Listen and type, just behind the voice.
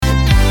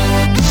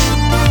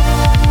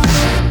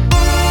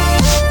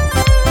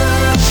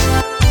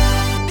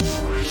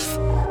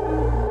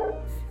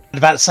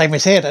about the same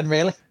as here then,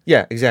 really.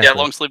 Yeah, exactly. Yeah,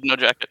 long sleeve, no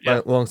jacket.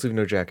 Yeah. Long sleeve,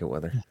 no jacket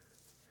weather.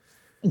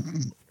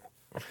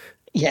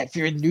 Yeah, if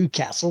you're in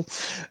Newcastle.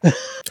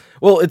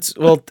 Well,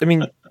 I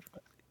mean,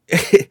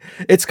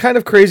 it's kind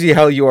of crazy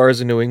how you are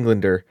as a New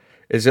Englander.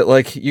 Is it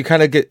like you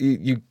kind of get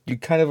you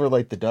kind of are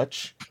like the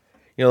Dutch?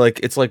 You know, like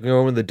it's like, you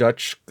know, when the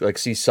Dutch like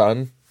see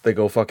sun, they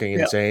go fucking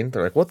insane.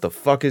 They're like, "What the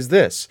fuck is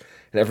this?"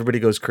 And everybody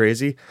goes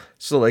crazy.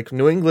 So like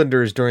New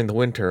Englanders during the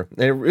winter,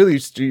 and it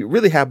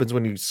really happens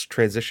when you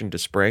transition to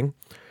spring.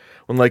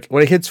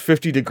 When it hits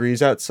 50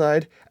 degrees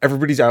outside,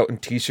 everybody's out in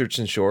t-shirts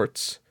and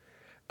shorts.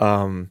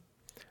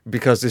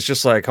 Because it's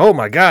just like, oh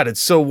my God, it's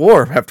so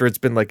warm after it's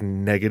been like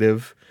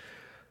negative.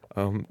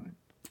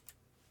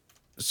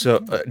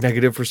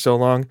 Negative for so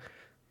long.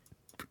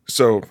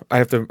 So I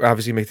have to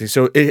obviously make things.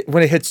 So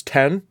when it hits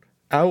 10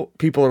 out,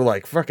 people are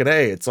like, fucking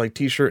A, it's like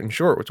t-shirt and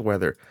short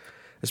weather.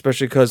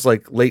 Especially because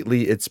like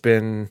lately it's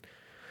been,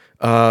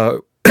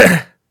 what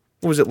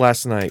was it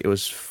last night? It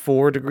was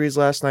 4 degrees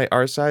last night,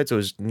 our side. So it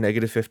was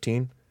negative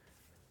 15.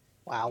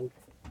 Wow.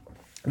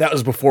 That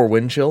was before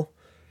wind chill,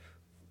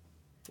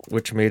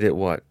 which made it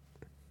what?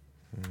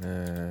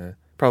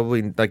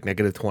 Probably like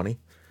negative 20.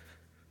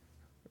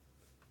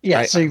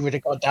 Yeah, so you would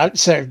have got down.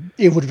 So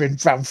it would have been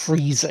around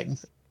freezing.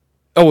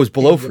 Oh, it was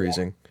below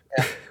freezing.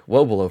 Yeah.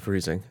 Well below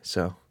freezing.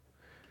 So,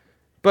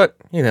 but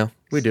you know,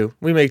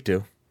 we make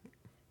do.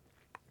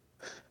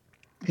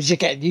 Because you're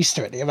getting used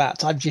to it the amount of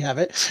times you have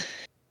it.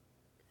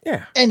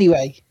 Yeah.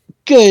 Anyway,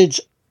 good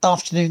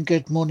afternoon,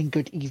 good morning,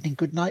 good evening,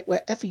 good night,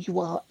 wherever you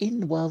are in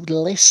the world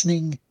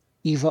listening,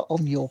 either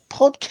on your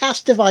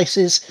podcast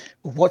devices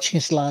or watching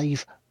us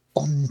live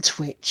on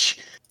Twitch.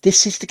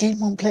 This is the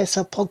Game One Player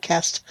Sub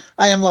podcast.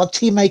 I am our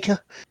team maker,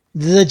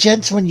 the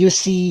gentleman you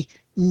see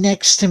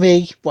next to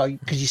me. Well,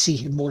 because you see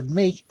him more than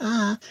me.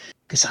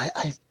 Because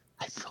I'm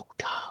real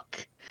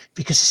dark.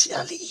 Because it's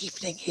early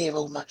evening here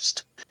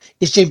almost.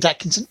 It's James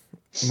Atkinson.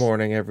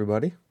 Morning,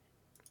 everybody.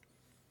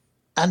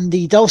 And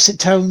the dulcet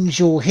tones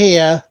you'll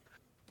hear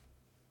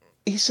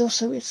is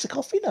also It's the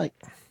Coffee Night.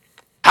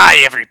 Hi,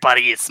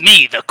 everybody. It's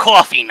me, the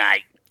Coffee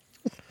Night.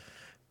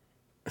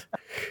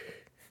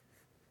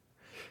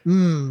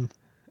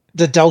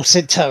 The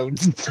dulcet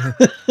tones.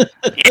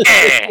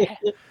 Yeah.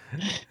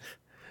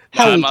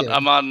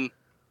 I'm on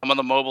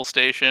the mobile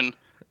station.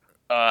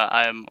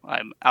 I'm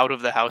out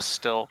of the house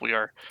still. We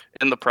are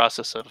in the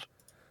process of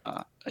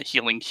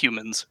healing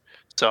humans,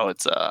 so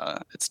it's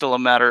still a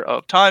matter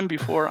of time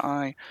before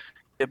I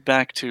get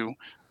back to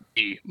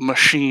the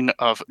machine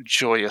of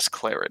joyous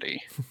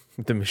clarity.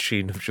 The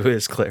machine of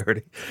joyous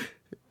clarity.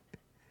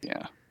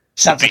 Yeah.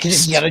 Sounds like an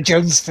Indiana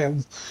Jones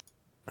film.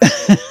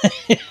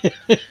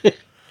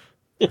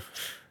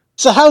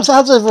 So how's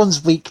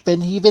everyone's week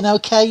been? You been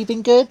okay? You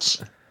been good?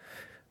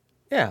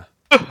 Yeah.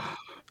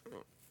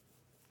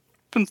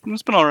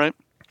 It's been all right.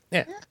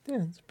 Yeah,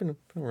 it's been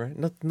all right.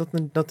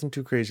 Nothing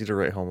too crazy to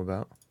write home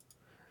about.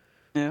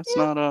 Yeah, it's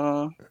not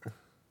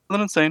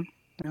nothing insane.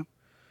 Yeah.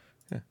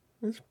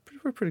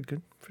 We're pretty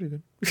good. Pretty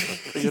good.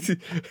 It's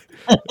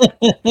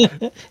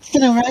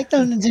been alright,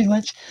 don't do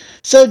much.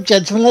 So,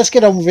 gentlemen, let's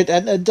get on with it.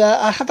 And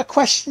I have a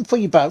question for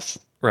you both.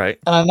 Right.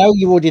 And I know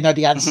you already know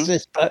the answer to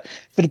this, but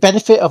for the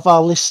benefit of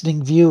our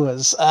listening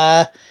viewers,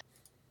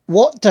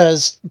 what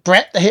does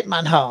Bret the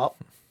Hitman Hart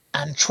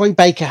and Troy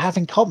Baker have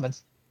in common?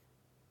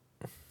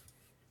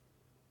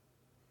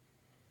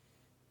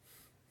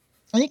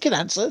 And you can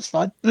answer, it's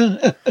fine.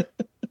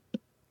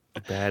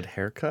 Bad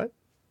haircut?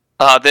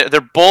 They're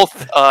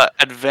both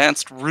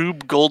advanced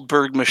Rube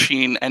Goldberg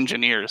machine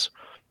engineers.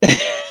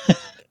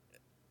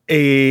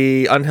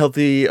 A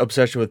unhealthy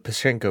obsession with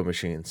Pachinko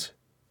machines.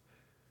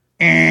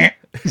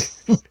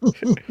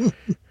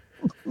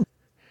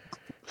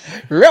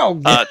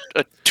 Wrong.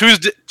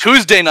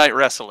 Tuesday night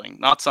wrestling,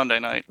 not Sunday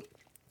night.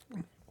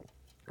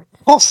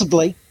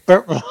 Possibly,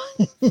 but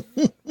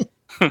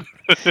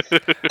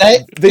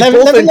they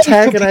both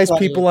antagonize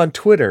people on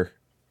Twitter.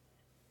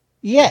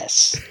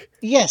 Yes,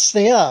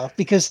 they are,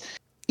 because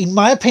in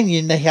my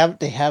opinion, they have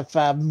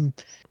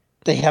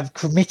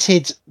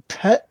committed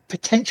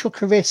potential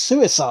career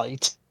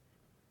suicide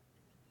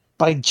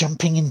by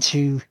jumping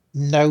into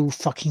no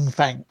fucking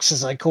thanks,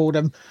 as I call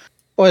them,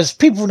 or as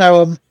people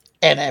know them,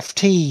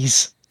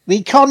 NFTs,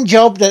 the con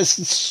job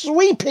that's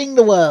sweeping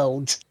the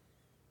world.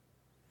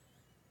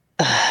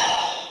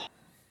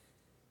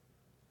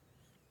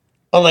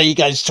 I'll let you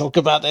guys talk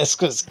about this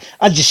because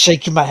I'm just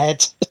shaking my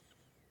head.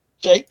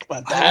 Shake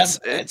my damn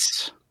head.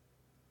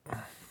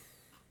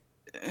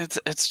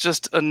 It's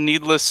just a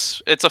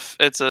needless. It's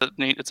a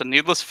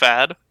needless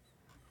fad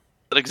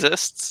that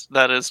exists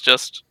that is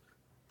just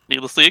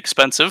needlessly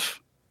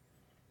expensive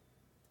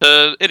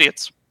to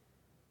idiots.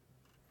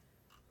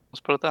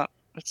 Let's put it that.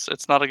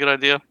 It's not a good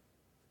idea.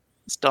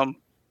 It's dumb.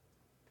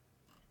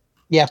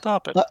 Yeah.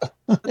 Stop it.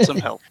 Get some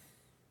help.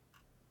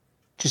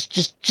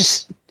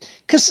 Just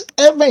because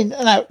I mean,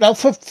 now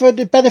for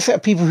the benefit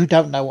of people who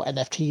don't know what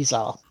NFTs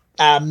are,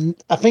 I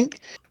think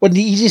one of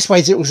the easiest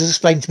ways it was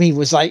explained to me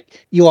was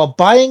like you are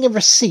buying a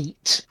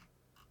receipt,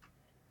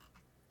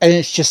 and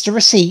it's just a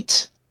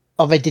receipt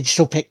of a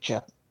digital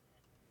picture.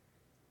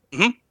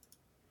 Mhm.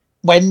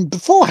 When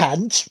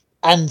beforehand,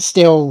 and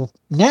still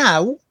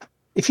now,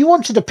 if you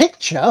wanted a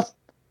picture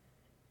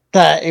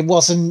that it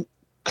wasn't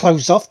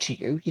closed off to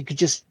you, you could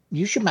just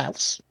use your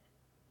mouse,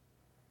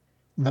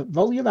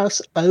 roll your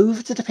mouse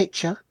over to the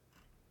picture,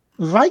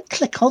 right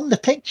click on the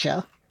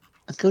picture,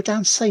 and go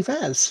down Save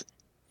As.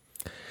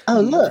 Oh,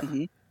 look,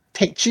 Mhm.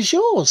 picture's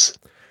yours.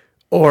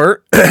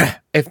 Or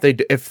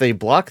if they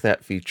block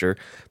that feature,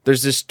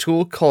 there's this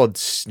tool called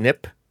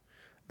Snip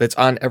that's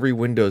on every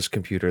Windows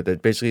computer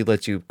that basically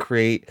lets you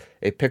create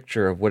a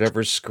picture of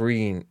whatever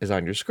screen is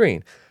on your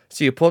screen.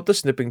 So you pull up the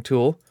snipping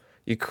tool,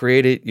 you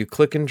create it, you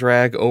click and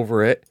drag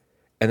over it,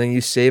 and then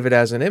you save it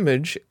as an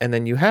image, and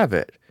then you have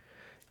it.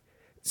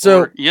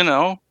 So Or,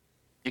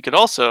 you could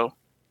also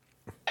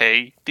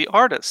pay the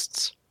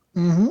artists.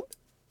 Mm-hmm.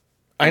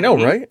 I know,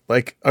 Mhm. right?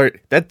 Like, all right,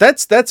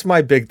 that's my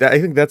I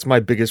think that's my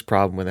biggest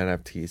problem with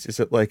NFTs. Is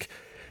that like,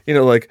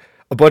 like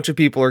a bunch of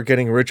people are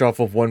getting rich off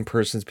of one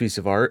person's piece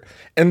of art,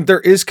 and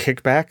there is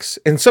kickbacks.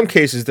 In some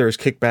cases, there is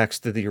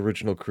kickbacks to the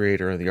original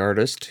creator or the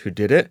artist who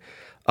did it.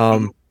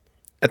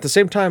 At the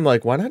same time,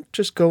 like, why not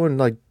just go and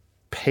like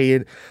pay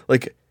it?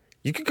 Like,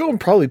 you could go and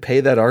probably pay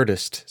that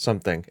artist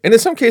something, and in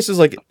some cases,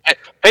 like,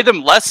 Pay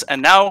them less,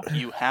 and now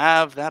you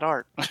have that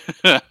art.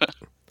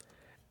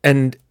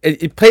 and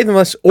it pay them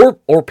less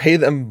or pay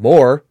them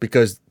more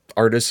because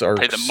artists are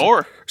Pay them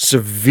more.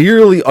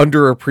 severely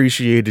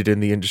underappreciated in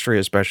the industry,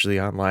 especially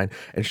online,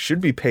 and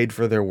should be paid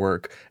for their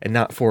work and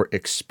not for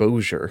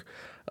exposure.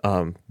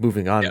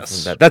 Moving on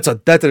Yes. from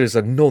that, that is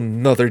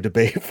another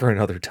debate for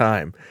another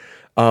time.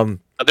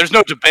 There's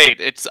no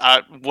debate. It's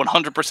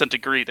 100%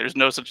 agree. There's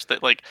no such thing.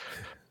 Like,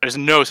 there's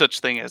no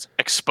such thing as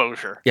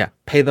exposure. Yeah,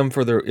 pay them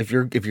for their if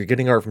you're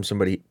getting art from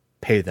somebody,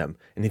 pay them,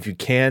 and if you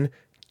can,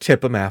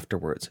 tip them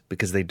afterwards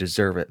because they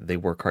deserve it. They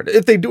work hard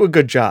if they do a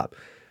good job.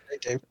 They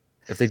do.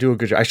 If they do a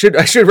good job, I should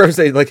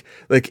say like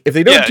if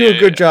they don't do a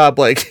good job,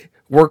 like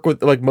work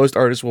with like most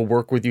artists will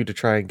work with you to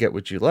try and get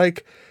what you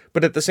like,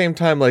 but at the same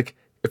time, like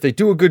if they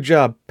do a good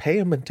job, pay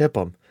them and tip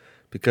them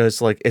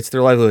because like it's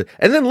their livelihood,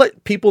 and then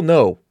let people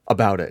know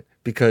about it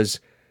because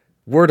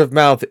word of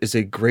mouth is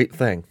a great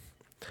thing.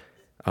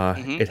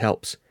 It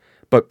helps.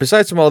 But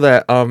besides from all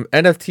that,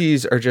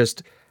 NFTs are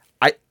just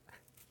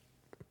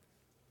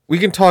we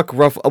can talk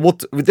rough. Well,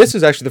 this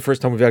is actually the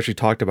first time we've actually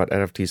talked about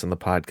NFTs on the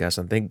podcast,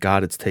 and thank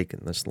God it's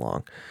taken this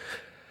long.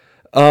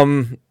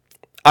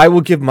 I will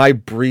give my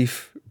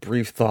brief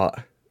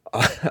thought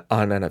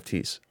on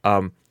NFTs.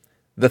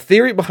 The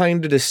theory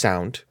behind it is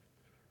sound.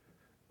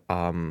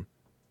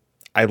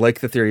 I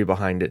like the theory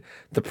behind it.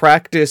 The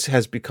practice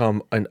has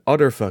become an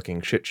utter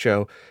fucking shit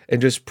show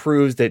and just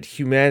proves that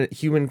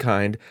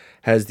humankind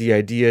has the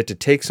idea to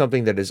take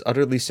something that is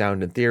utterly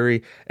sound in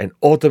theory and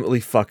ultimately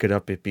fuck it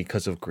up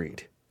because of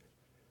greed.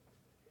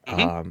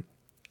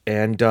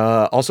 And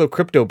also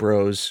crypto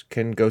bros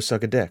can go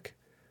suck a dick.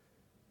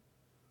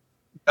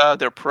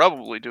 They're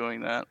probably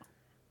doing that.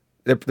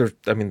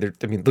 I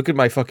mean, look at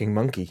my fucking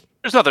monkey.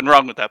 There's nothing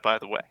wrong with that, by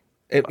the way.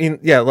 I mean,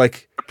 yeah,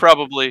 like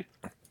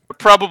We're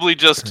probably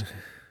just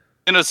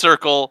in a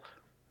circle,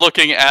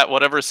 looking at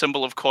whatever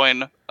symbol of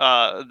coin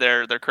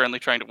they're currently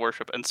trying to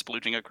worship and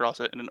splooging across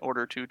it in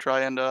order to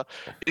try and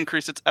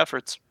increase its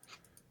efforts.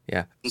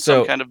 Yeah. In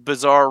So some kind of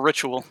bizarre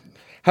ritual.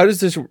 how does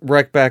this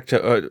wreck back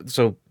to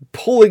so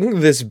pulling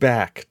this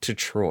back to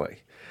Troy?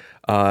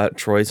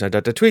 Troy sent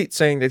out a tweet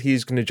saying that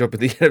he's going to jump in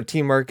the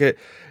NFT market,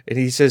 and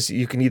he says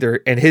you can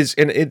either and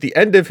at the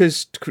end of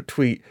his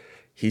tweet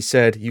he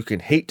said you can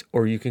hate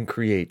or you can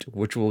create.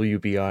 Which will you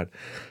be on?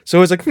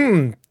 So it's like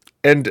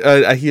and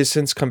he has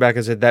since come back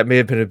and said that may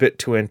have been a bit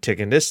too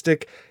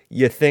antagonistic.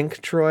 You think,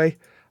 Troy?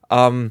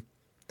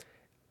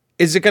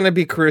 Is it going to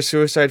be career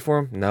suicide for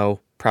him?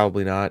 No,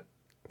 probably not.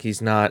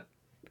 He's not.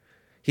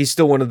 He's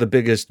still one of the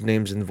biggest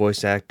names in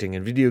voice acting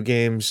and video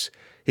games.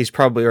 He's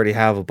probably already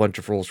have a bunch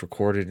of roles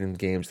recorded in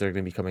games that are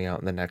going to be coming out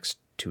in the next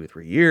 2 or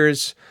 3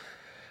 years.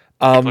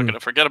 I'm going to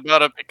forget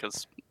about it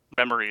because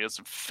memory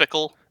is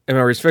fickle. And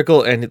memory's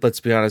fickle, and let's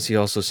be honest, he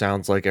also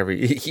sounds like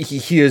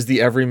he is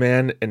the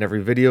everyman in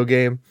every video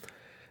game.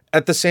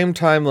 At the same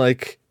time,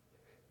 like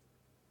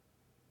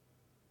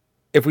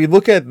if we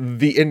look at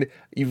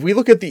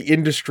the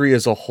industry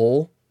as a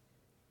whole,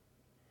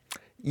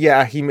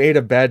 yeah, he made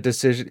a bad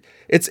decision.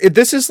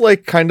 This is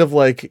like kind of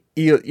like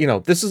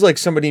this is like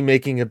somebody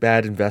making a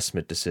bad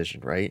investment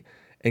decision, right?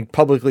 And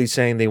publicly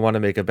saying they want to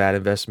make a bad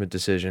investment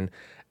decision,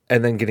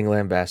 and then getting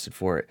lambasted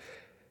for it.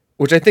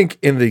 Which I think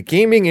in the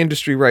gaming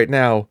industry right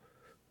now,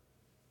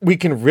 we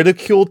can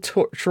ridicule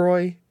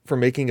Troy for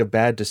making a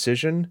bad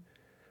decision,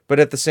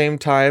 but at the same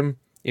time,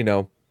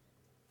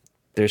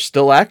 there's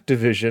still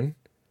Activision,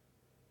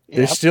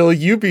 there's still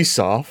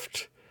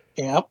Ubisoft,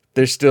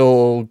 there's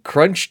still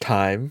Crunch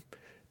Time,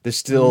 there's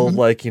still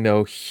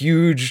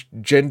huge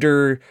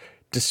gender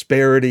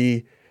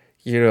disparity,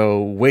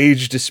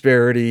 wage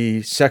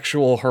disparity,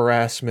 sexual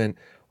harassment,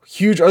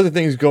 huge other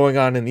things going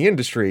on in the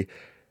industry.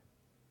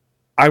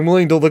 I'm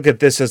willing to look at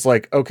this as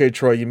like, okay,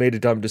 Troy, you made a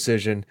dumb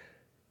decision.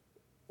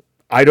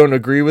 I don't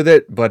agree with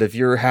it, but if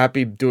you're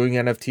happy doing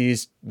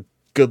NFTs,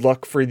 good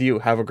luck for you.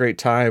 Have a great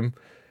time.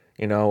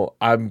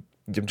 I'm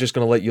just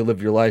going to let you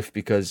live your life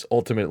because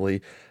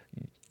ultimately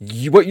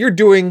what you're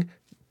doing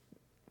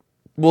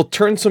will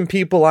turn some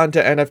people onto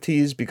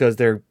NFTs because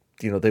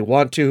they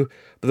want to,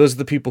 but those are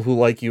the people who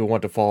like you and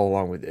want to follow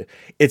along with it.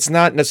 It's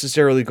not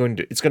necessarily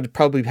it's going to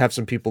probably have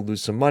some people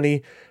lose some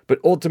money, but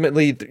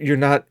ultimately you're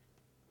not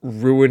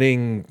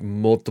ruining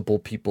multiple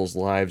people's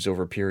lives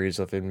over periods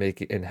of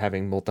and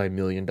having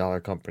multi-million-dollar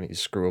companies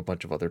screw a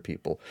bunch of other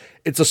people.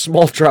 It's a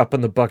small drop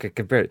in the bucket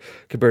compared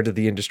to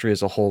the industry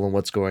as a whole and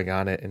what's going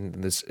on and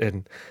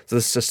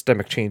the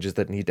systemic changes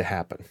that need to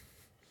happen.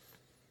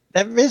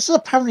 There is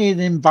apparently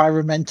an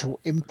environmental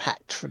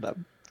impact for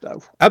them,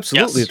 though.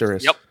 Absolutely, Yes. there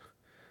is. Yep.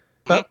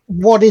 But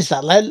what is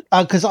that?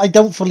 Because I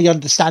don't fully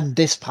understand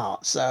this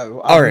part,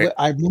 so All right.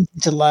 I'm wanting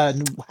to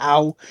learn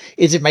how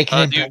is it making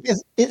an impact?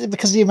 Is it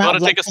because of the You amount want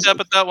of to take a step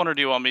at that one, or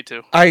do you want me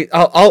to?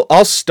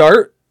 I'll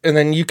start, and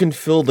then you can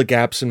fill the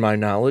gaps in my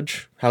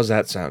knowledge. How's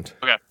that sound?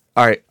 Okay.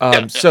 All right.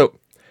 Yeah. So,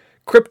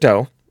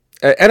 crypto,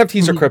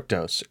 NFTs are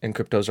cryptos, and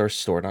cryptos are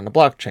stored on a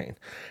blockchain.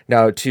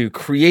 Now, to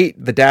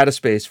create the data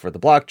space for the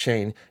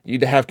blockchain, you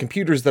need to have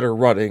computers that are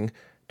running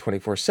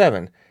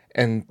 24/7.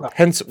 And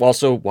hence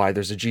also why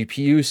there's a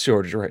GPU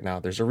shortage right now.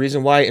 There's a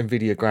reason why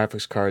NVIDIA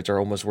graphics cards are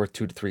almost worth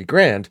 $2,000 to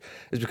 $3,000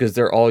 is because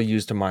they're all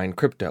used to mine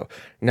crypto.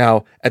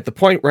 Now, at the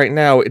point right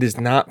now, it is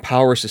not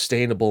power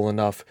sustainable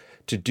enough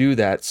to do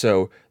that.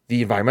 So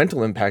the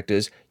environmental impact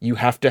is you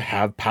have to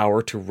have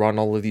power to run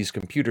all of these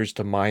computers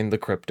to mine the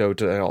crypto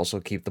to also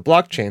keep the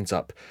blockchains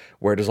up.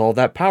 Where does all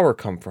that power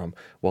come from?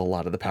 Well, a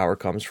lot of the power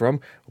comes from,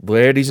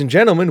 ladies and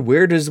gentlemen,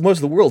 where does most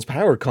of the world's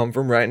power come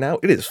from right now?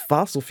 It is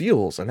fossil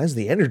fuels. And as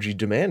the energy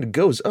demand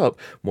goes up,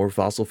 more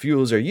fossil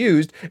fuels are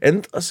used,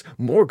 and thus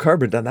more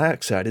carbon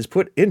dioxide is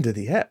put into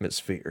the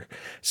atmosphere.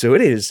 So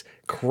it is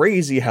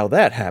crazy how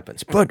that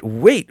happens. But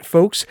wait,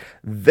 folks,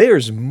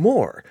 there's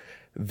more.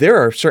 There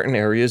are certain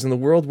areas in the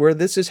world where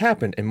this has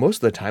happened, and most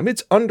of the time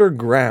it's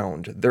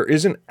underground. There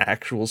isn't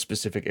actual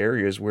specific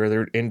areas where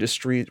there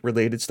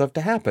industry-related stuff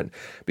to happen,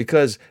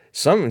 because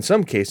in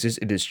some cases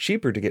it is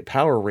cheaper to get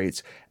power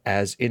rates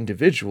as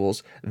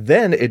individuals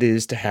than it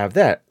is to have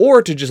that,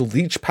 or to just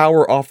leech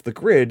power off the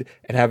grid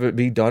and have it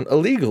be done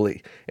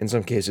illegally in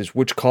some cases,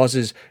 which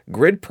causes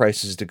grid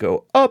prices to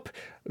go up.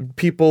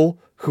 People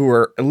who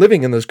are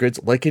living in those grids,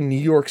 like in New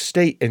York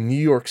State and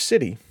New York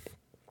City,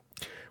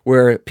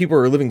 where people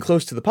are living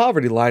close to the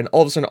poverty line,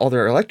 all of a sudden all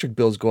their electric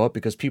bills go up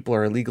because people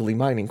are illegally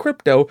mining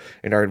crypto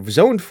and are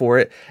zoned for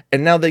it,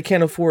 and now they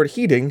can't afford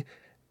heating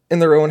in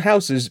their own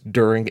houses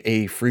during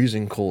a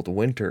freezing cold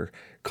winter,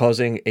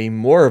 causing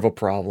more of a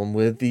problem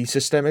with the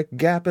systemic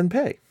gap in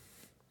pay.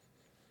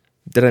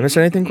 Did I miss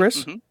anything,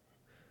 Chris?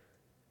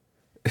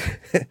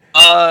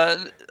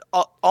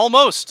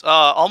 Almost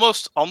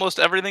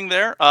everything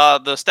there.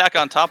 The stack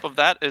on top of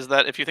that is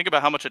that if you think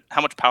about how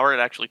much power it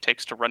actually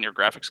takes to run your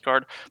graphics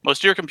card, most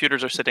of your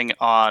computers are sitting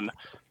on,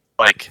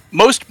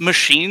 most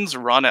machines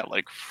run at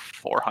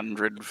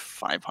 400,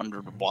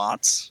 500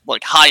 watts.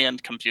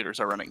 High-end computers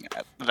are running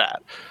at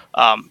that.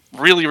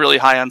 Really, really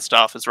high-end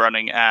stuff is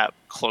running at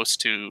close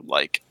to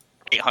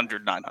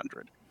 800,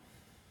 900.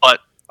 But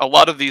a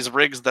lot of these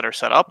rigs that are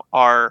set up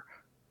are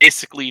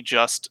basically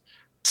just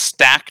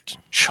stacked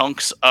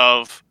chunks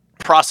of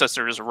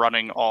processors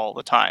running all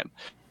the time.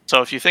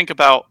 So if you think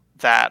about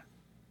that,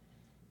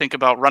 think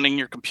about running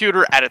your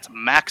computer at its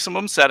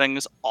maximum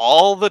settings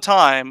all the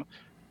time,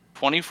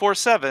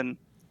 24/7,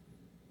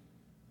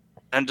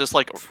 and just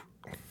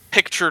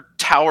picture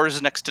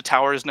towers next to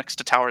towers next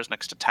to towers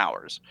next to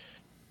towers.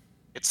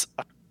 It's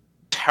a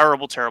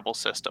terrible, terrible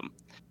system.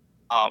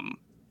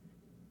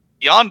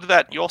 Beyond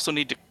that, you also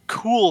need to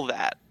cool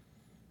that.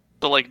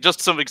 So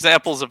just some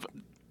examples of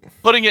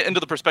putting it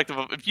into the perspective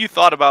of if you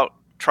thought about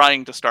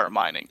trying to start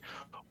mining,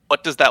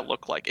 what does that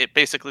look like? It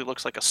basically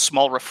looks like a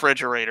small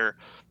refrigerator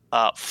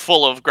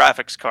full of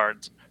graphics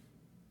cards,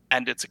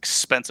 and it's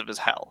expensive as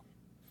hell.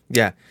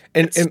 Yeah,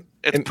 it's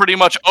pretty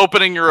much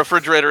opening your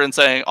refrigerator and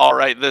saying, "All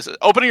right,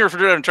 opening your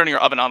refrigerator and turning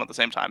your oven on at the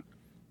same time."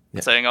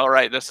 Yeah. Saying, "All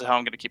right, this is how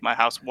I'm going to keep my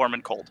house warm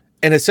and cold."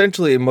 And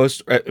essentially,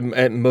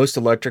 at most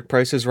electric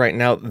prices right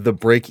now, the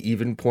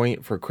break-even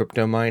point for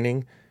crypto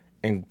mining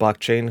and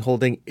blockchain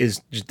holding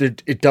is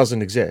it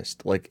doesn't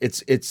exist.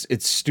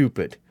 It's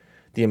stupid.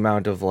 The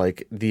amount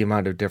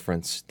of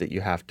difference that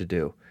you have to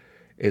do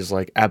is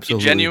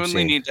absolutely. You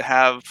genuinely insane. need to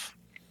have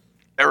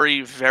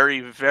very, very,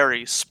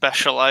 very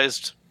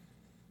specialized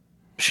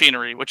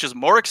machinery, which is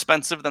more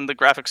expensive than the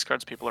graphics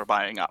cards people are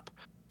buying up.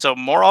 So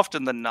more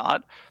often than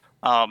not,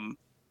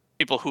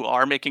 people who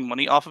are making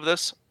money off of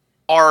this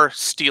are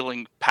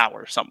stealing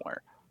power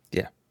somewhere.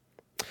 Yeah,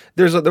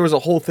 there was a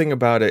whole thing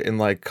about it in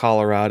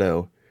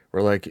Colorado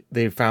where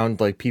they found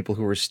people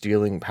who were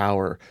stealing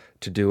power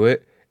to do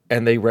it,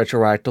 and they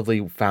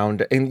retroactively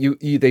found, and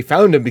they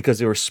found them because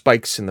there were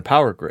spikes in the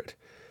power grid.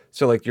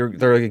 So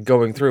they're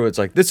going through, it's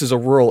this is a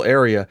rural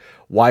area.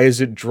 Why is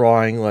it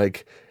drawing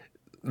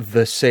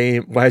the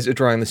same? Why is it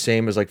drawing the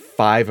same as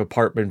 5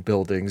 apartment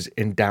buildings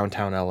in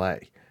downtown LA?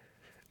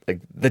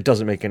 Like, that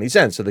doesn't make any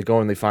sense. So they go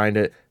and they find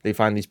it. They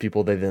find these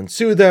people. They then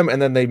sue them,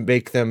 and then they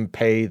make them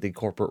pay the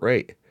corporate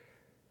rate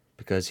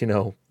because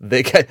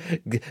they get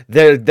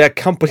that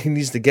company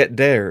needs to get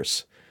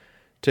theirs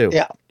too.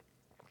 Yeah.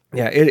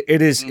 Yeah.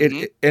 It is.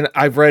 And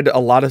I've read a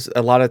lot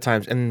of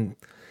times. And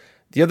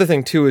the other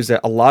thing too is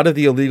that a lot of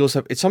the illegal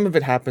stuff. Some of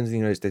it happens in the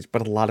United States,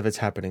 but a lot of it's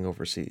happening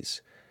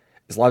overseas.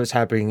 A lot of it's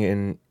happening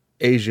in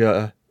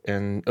Asia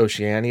and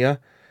Oceania,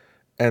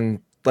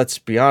 and let's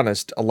be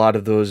honest, a lot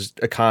of those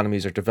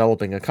economies are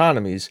developing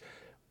economies.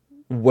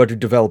 What do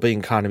developing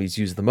economies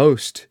use the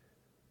most?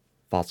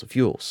 Fossil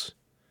fuels.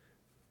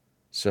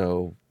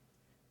 So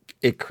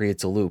it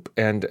creates a loop.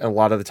 And a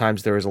lot of the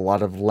times there is a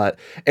lot of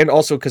and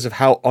also because of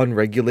how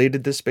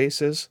unregulated this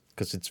space is,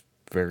 because it's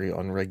very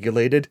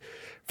unregulated,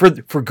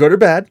 for good or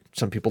bad.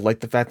 Some people like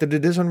the fact that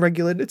it is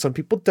unregulated. Some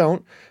people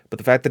don't. But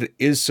the fact that it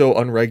is so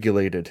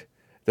unregulated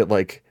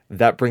that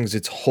that brings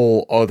its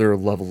whole other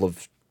level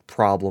of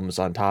problems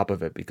on top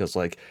of it, because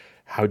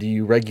how do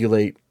you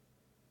regulate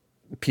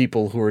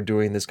people who are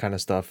doing this kind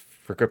of stuff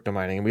for crypto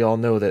mining? And we all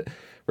know that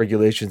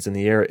regulations in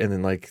the air and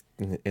then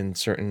in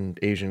certain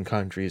Asian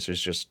countries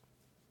is just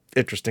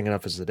interesting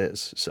enough as it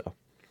is. So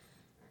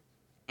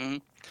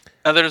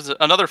Now there's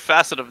another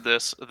facet of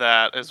this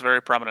that is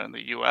very prominent in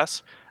the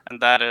US, and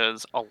that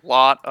is a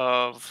lot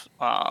of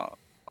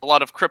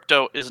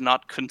crypto is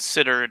not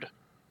considered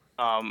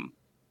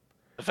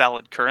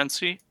valid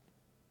currency.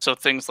 So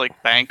things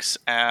like banks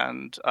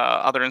and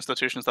other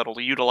institutions that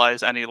will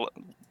utilize any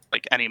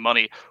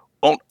money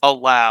won't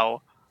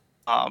allow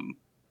the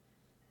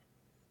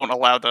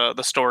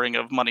storing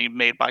of money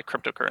made by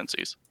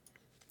cryptocurrencies.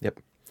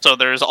 Yep. So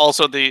there's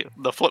also the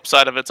flip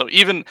side of it. So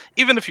even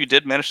if you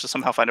did manage to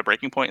somehow find a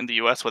breaking point in the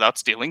U.S. without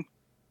stealing,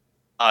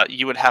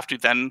 you would have to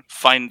then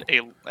find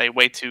a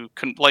way to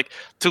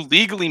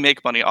legally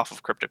make money off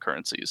of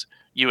cryptocurrencies.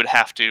 You would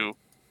have to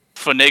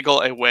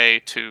finagle a way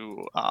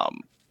to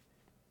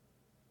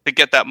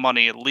get that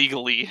money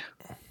legally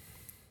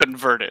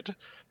converted,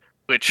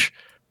 which,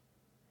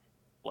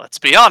 let's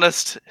be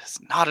honest, is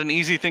not an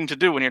easy thing to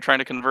do when you're trying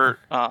to convert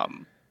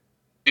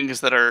things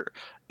that are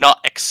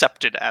not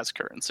accepted as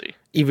currency.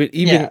 Even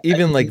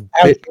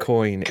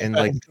Bitcoin and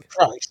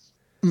price.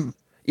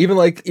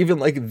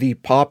 even the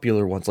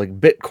popular ones like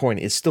Bitcoin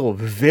is still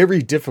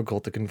very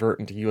difficult to convert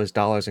into US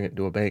dollars and get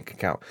into a bank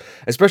account,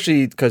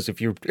 especially because if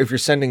you're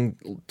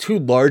sending too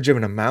large of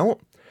an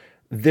amount,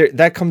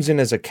 that comes in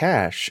as a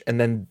cash, and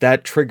then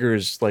that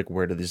triggers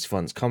where do these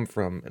funds come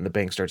from, and the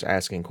bank starts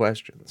asking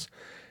questions,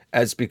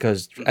 as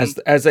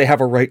they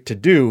have a right to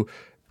do,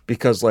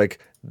 because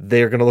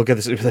they're going to look at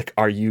this and be like,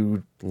 are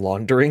you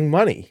laundering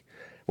money?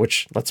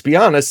 Which, let's be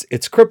honest,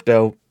 it's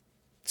crypto.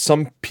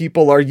 Some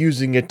people are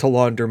using it to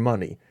launder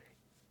money.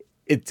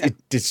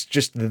 It's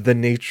just the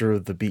nature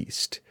of the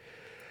beast.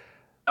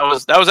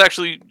 That was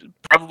actually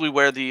probably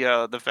where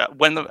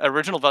when the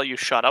original value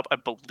shot up. I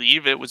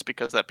believe it was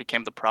because that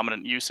became the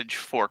prominent usage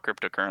for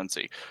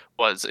cryptocurrency.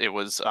 It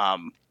was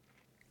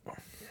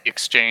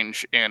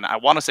exchange in, I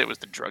want to say it was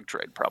the drug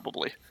trade,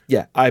 probably.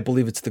 Yeah, I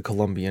believe it's the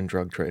Colombian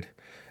drug trade.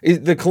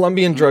 The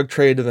Colombian drug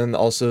trade, and then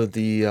also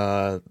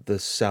the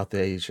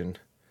Southeast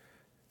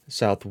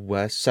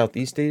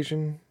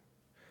Asian,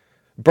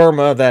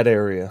 Burma, that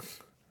area.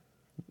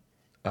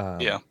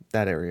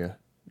 That area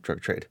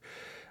drug trade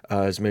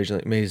is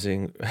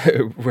amazing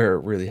where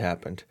it really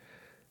happened.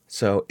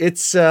 So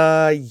it's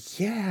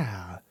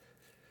that's,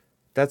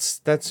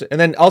 and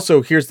then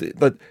also here's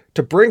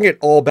to bring it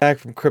all back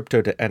from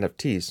crypto to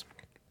NFTs.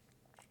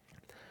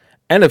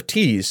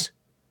 NFTs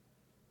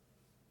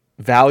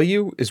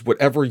value is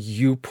whatever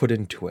you put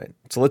into it.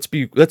 So let's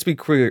be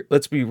clear,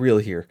 let's be real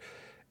here.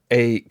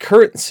 A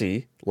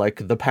currency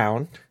like the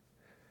pound,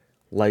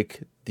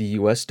 like the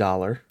US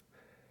dollar,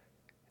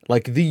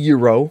 like the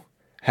euro,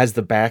 has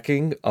the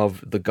backing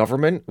of the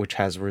government, which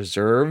has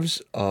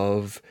reserves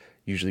of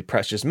usually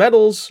precious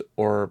metals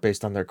or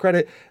based on their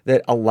credit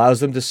that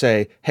allows them to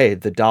say, hey,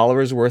 the dollar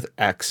is worth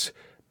X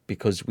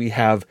because we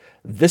have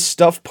this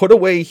stuff put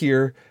away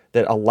here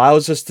that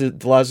allows us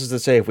to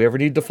say, if we ever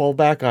need to fall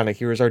back on it,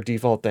 here's our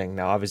default thing.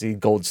 Now, obviously,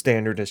 gold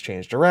standard has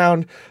changed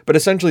around, but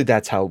essentially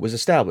that's how it was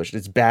established.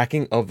 It's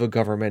backing of the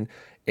government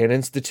and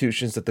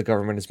institutions that the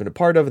government has been a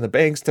part of, and the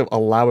banks, to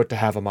allow it to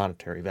have a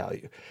monetary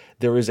value.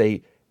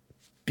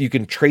 You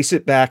can trace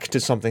it back to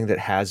something that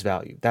has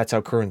value. That's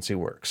how currency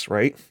works,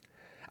 right?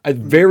 A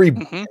very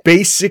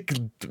basic,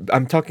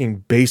 I'm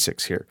talking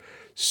basics here,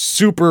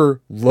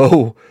 super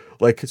low,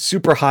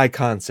 super high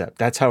concept.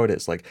 That's how it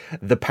is.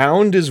 The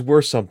pound is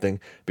worth something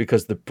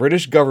because the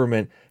British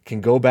government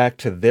can go back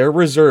to their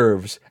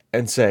reserves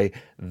and say,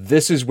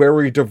 this is where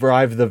we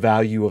derive the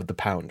value of the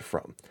pound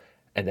from.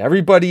 And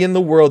everybody in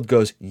the world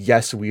goes,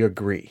 yes, we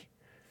agree.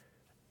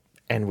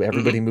 And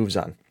everybody moves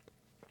on.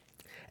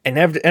 And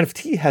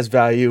NFT has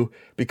value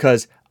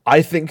because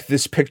I think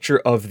this picture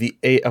of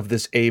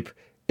this ape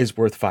is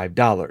worth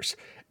 $5.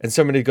 And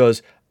somebody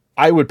goes,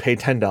 I would pay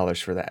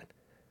 $10 for that.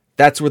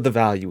 That's where the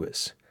value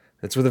is.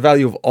 That's where the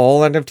value of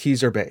all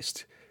NFTs are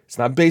based. It's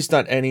not based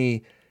on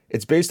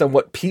it's based on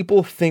what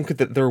people think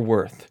that they're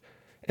worth.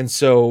 And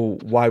so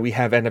why we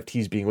have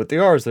NFTs being what they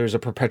are is there's a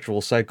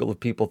perpetual cycle of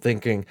people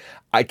thinking,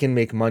 I can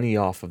make money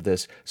off of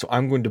this, so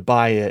I'm going to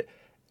buy it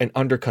and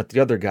undercut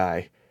the other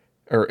guy,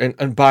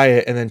 and buy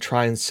it and then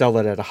try and sell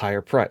it at a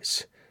higher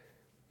price,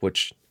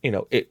 which,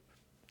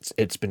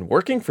 it's been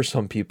working for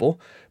some people,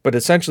 but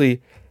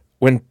essentially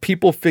when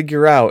people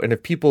figure out, and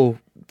if people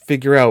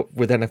figure out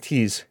with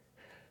NFTs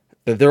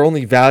that they're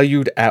only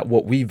valued at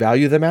what we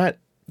value them at,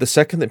 the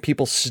second that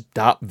people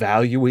stop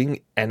valuing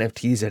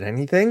NFTs at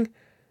anything,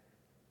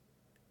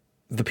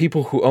 the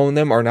people who own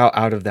them are now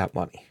out of that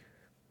money.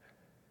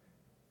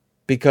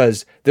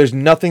 Because there's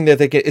nothing that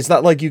they can, it's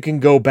not like you can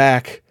go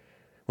back.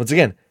 Once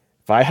again,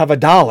 if I have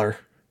 $1,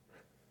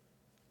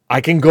 I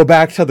can go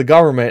back to the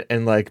government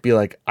and be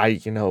like, I'm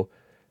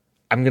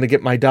going to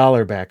get my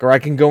dollar back, or I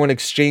can go and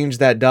exchange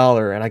that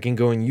dollar and I can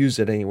go and use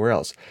it anywhere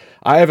else.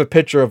 I have a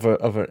picture of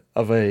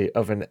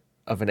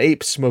an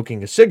ape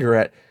smoking a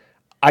cigarette.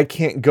 I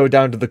can't go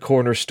down to the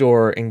corner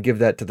store and give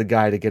that to the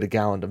guy to get a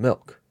gallon of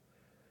milk.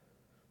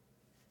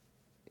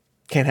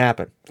 Can't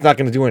happen. It's not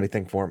going to do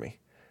anything for me.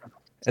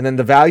 And then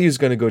the value is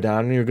going to go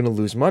down and you're going to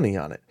lose money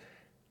on it.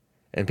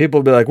 And people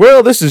will be like,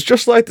 well, this is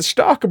just like the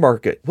stock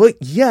market. Well,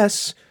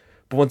 yes.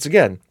 But once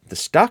again, the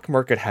stock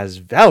market has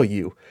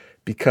value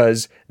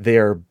because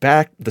the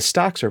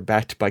stocks are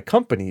backed by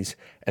companies,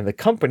 and the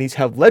companies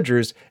have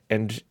ledgers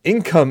and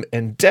income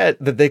and debt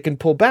that they can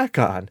pull back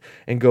on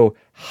and go,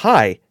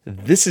 hi,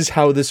 this is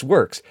how this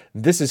works.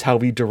 This is how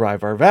we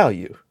derive our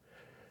value.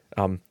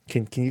 Can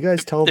you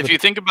guys tell? If you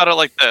think about it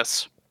like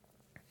this,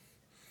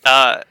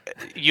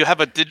 you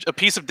have a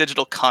piece of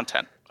digital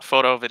content,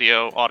 photo,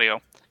 video,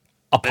 audio.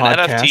 A podcast.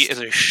 An NFT is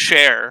a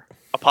share,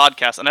 a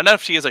podcast, and an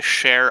NFT is a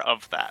share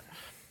of that.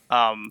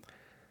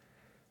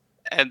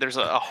 And there's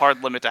a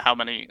hard limit to how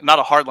many, not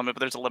a hard limit, but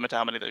there's a limit to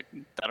how many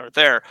that are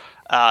there.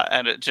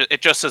 And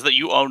it just says that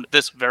you own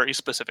this very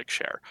specific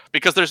share,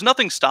 because there's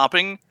nothing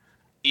stopping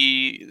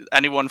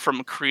anyone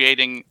from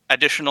creating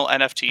additional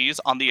NFTs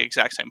on the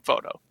exact same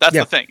photo. That's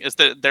the thing, is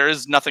that there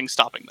is nothing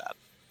stopping that.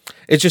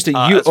 It's just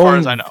that you as own, far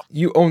as I know.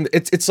 You own,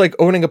 it's like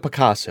owning a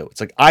Picasso. It's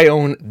like, I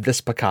own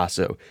this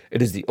Picasso.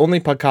 It is the only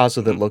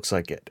Picasso that looks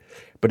like it.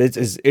 But it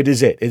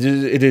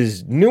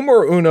is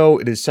numero uno.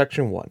 It is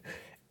section 1.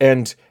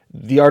 And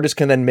the artist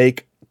can then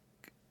make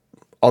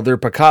other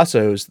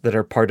Picassos that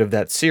are part of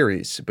that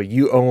series, but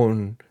you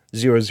own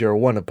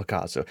 001 of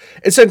Picasso.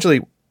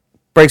 Essentially,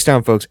 breaks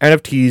down, folks.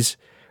 NFTs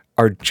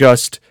are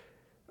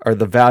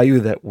the value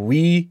that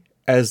we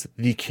as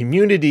the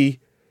community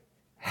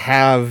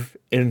have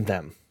in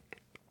them.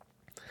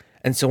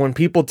 And so when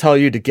people tell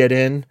you to get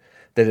in,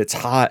 that it's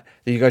hot,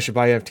 that you guys should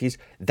buy NFTs,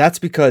 that's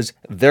because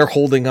they're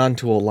holding on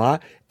to a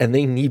lot and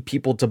they need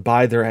people to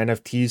buy their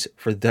NFTs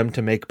for them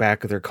to make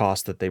back their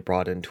cost that they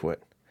brought into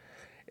it.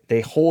 They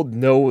hold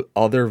no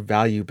other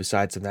value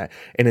besides that.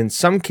 And in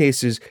some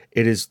cases,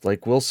 it is,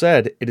 like Will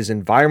said, it is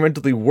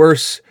environmentally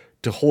worse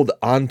to hold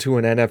on to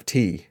an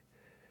NFT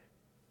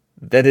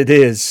than it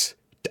is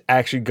to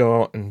actually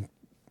go out and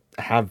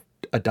have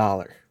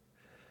 $1.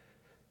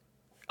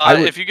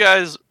 If you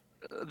guys,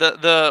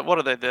 what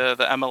are they?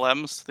 The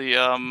MLMs?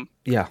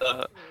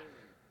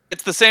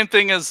 It's the same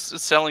thing as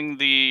selling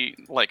the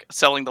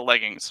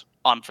leggings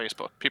on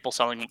Facebook. People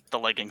selling the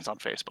leggings on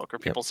Facebook, or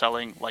people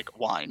selling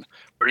wine,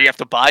 where you have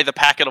to buy the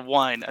packet of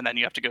wine and then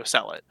you have to go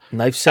sell it.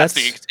 Knife sets.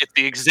 It's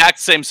the exact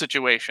same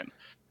situation.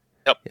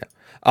 Yep. Yeah.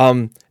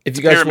 If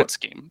you guys pyramid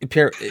scheme.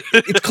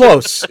 It's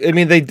close. I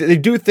mean, they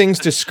do things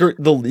to skirt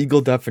the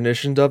legal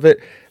definitions of it,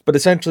 but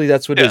essentially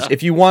that's what it is.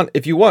 If you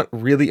want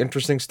really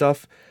interesting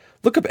stuff,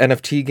 look up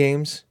NFT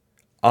games.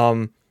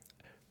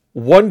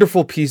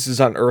 Wonderful Pieces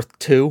on Earth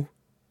 2.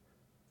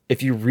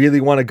 If you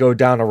really want to go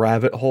down a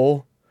rabbit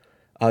hole,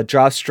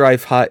 Josh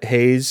Strife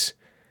Hayes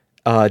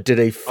did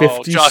a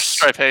 50. Josh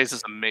Strife Hayes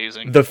is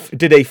amazing.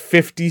 Did a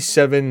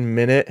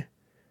 57-minute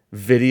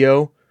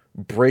video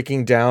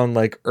breaking down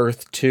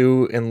Earth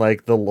 2 and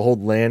the whole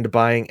land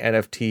buying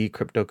NFT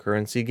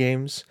cryptocurrency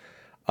games.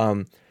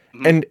 And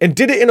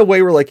did it in a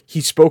way where he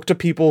spoke to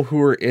people who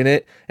were in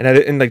it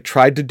and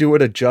tried to do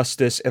it a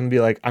justice and be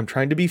like, I'm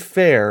trying to be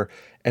fair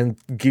and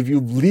give you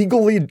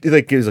legally,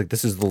 it was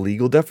this is the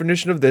legal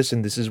definition of this,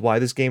 and this is why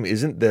this game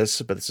isn't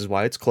this, but this is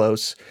why it's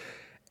close.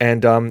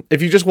 And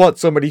if you just want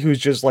somebody who's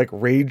just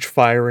rage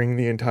firing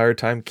the entire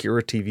time,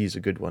 Kira TV is a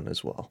good one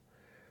as well.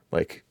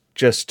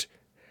 Kira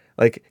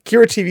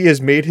TV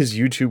has made his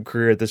YouTube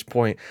career at this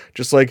point,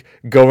 just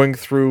going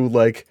through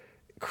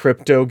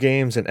crypto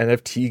games and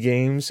NFT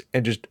games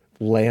and just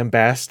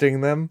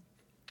lambasting them.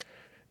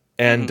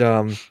 And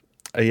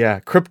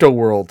Crypto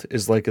World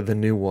is the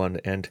new one,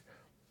 and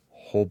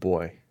oh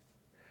boy.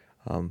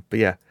 But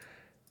yeah.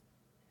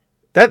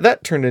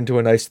 That turned into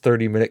a nice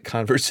 30-minute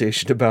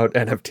conversation about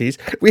NFTs.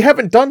 We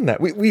haven't done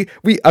that.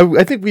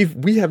 I think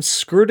we have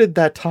skirted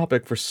that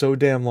topic for so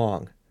damn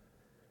long.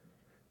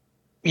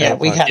 Yeah,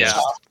 we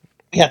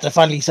had to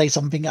finally say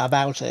something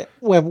about it,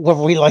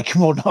 whether we like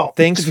him or not.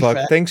 Thanks,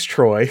 fuck. Thanks,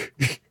 Troy.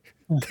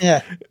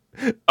 Yeah.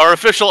 Our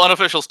official,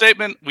 unofficial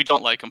statement: we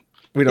don't like him.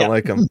 We don't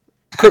like him.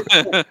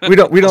 We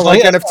don't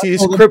like Like,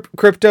 NFTs.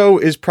 Crypto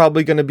is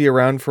probably going to be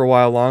around for a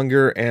while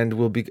longer, and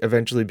will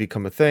eventually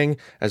become a thing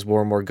as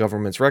more and more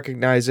governments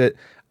recognize it.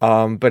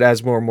 But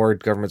as more and more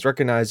governments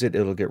recognize it,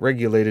 it'll get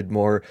regulated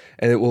more,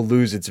 and it will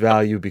lose its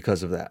value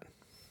because of that.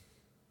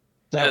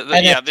 so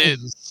The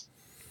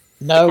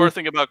no, core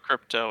thing about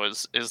crypto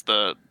is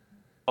the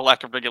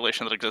lack of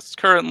regulation that exists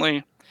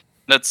currently.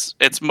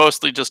 It's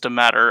mostly just a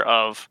matter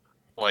of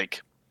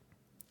like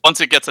once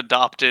it gets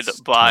adopted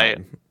by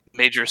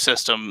major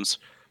systems,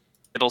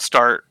 it'll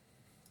start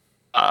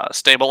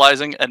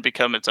stabilizing and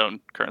become its own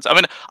currency. I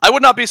mean, I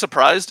would not be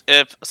surprised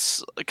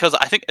because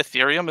I think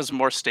Ethereum is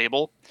more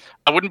stable.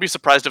 I wouldn't be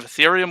surprised if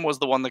Ethereum was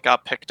the one that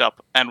got picked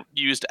up and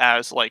used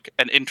as like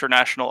an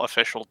international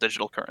official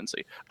digital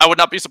currency. I would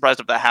not be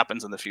surprised if that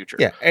happens in the future.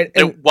 Yeah,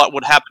 and what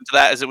would happen to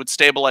that is it would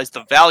stabilize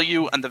the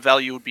value, and the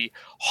value would be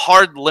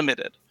hard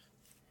limited.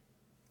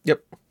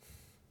 Yep.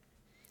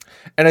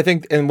 And I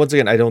think, and once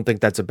again, I don't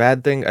think that's a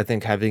bad thing. I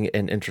think having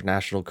an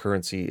international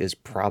currency is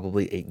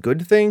probably a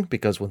good thing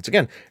because, once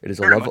again, it is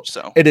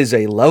it is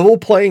a level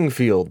playing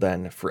field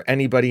then for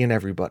anybody and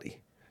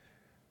everybody.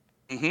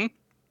 Mm-hmm.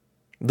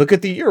 Look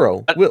at the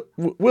euro.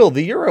 Will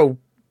the euro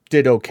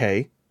did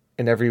okay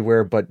in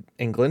everywhere but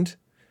England,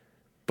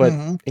 but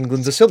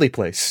England's a silly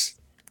place.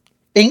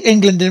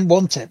 England didn't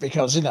want it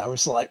because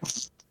it's like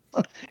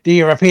the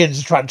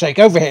Europeans are trying to take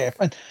over here,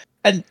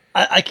 and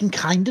I can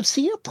kind of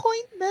see a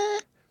point there.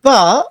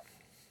 But,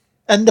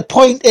 and the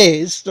point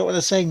is, what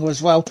they're saying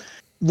was, well,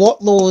 what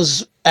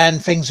laws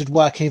and things would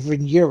work over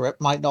in Europe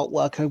might not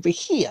work over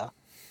here.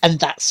 And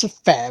that's a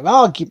fair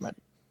argument.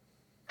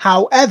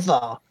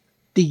 However,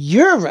 the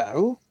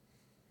euro,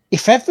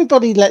 if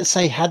everybody, let's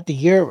say, had the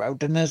euro,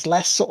 then there's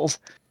less sort of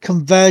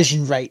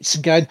conversion rates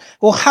and going,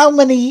 well, how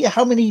many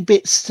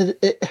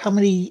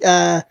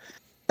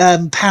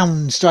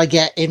pounds do I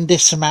get in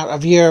this amount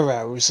of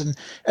euros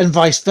and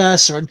vice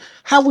versa, and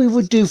how we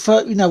would do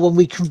for when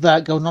we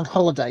convert going on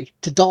holiday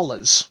to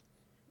dollars.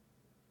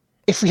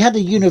 If we had a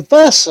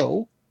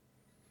universal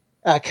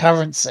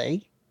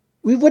currency,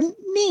 we wouldn't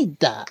need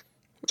that.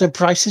 So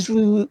prices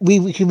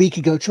we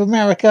could go to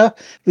America,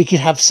 we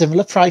could have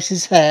similar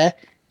prices here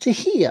to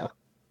here,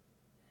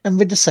 and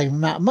with the same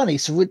amount of money.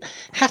 So we'd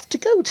have to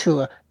go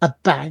to a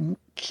bank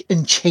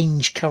and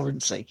change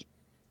currency.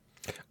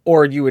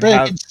 Or you would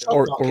have,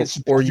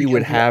 or you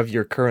would have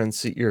your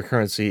currency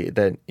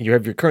that you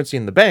have your currency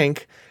in the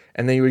bank,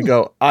 and then you would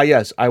go,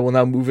 yes, I will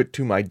now move it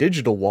to my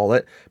digital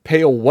wallet, pay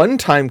a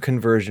one-time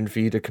conversion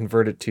fee to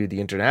convert it to the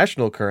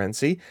international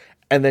currency,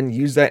 and then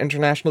use that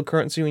international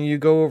currency when you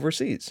go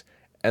overseas.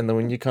 And then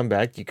when you come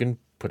back, you can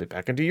put it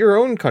back into your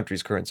own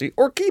country's currency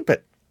or keep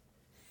it.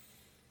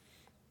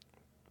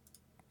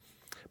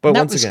 But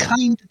that was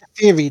kind of the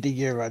theory of the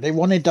euro. They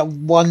wanted a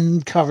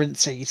one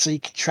currency so you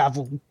could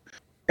travel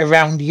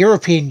around the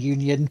European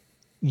Union,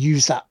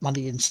 use that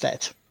money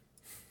instead.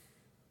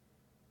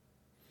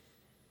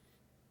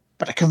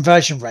 But a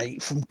conversion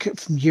rate from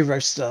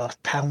euros to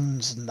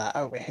pounds and that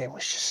over here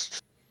was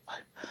just...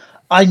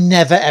 I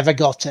never ever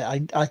got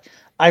it.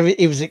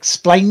 It was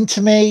explained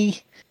to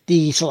me.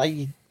 These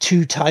like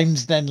 2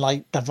 times, then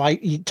like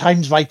divide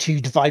times by 2,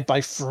 divide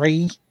by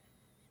 3.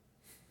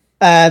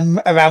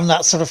 Around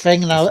that sort of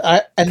thing,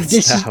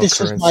 That's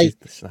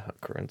not how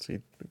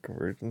currency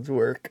conversions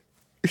work.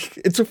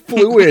 It's a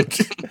fluid.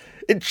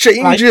 It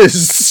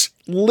changes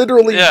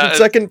literally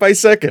second by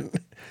second.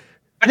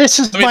 But this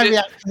is my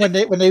reaction when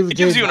they were it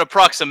gives you an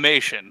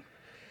approximation.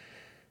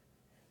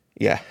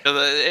 Yeah.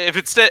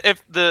 If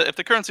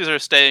the currencies are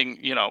staying,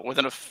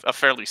 within a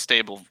fairly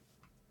stable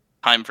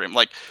time frame,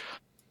 like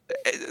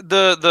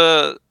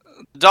the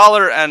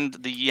dollar and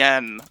the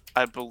yen,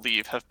 I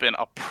believe, have been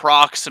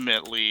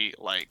approximately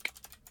like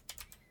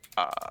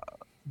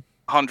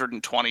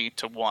 120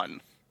 to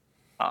 1.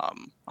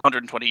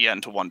 120 yen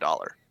to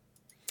 $1.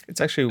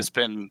 It's actually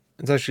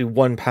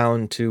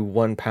 £1 to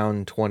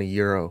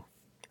 €1.20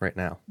 right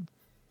now.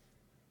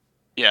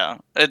 Yeah,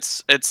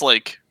 it's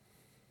like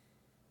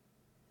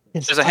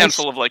there's a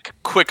handful of like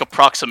quick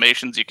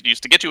approximations you could use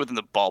to get you within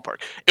the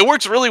ballpark. It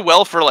works really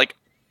well for like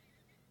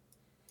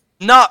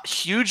not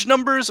huge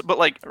numbers, but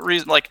like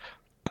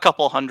a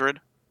couple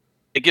hundred.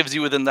 It gives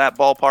you within that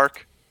ballpark,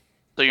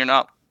 so you're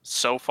not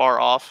so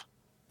far off.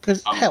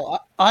 Because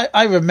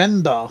I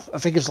remember, I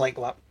think it's like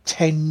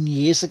 10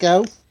 years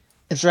ago.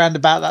 It's around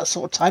about that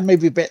sort of time,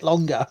 maybe a bit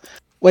longer,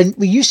 when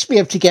we used to be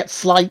able to get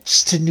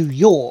flights to New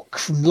York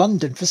from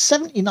London for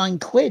 79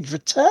 quid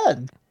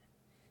return.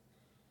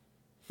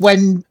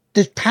 When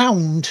the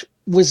pound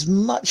was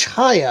much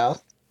higher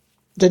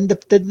than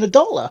the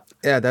dollar.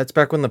 Yeah, that's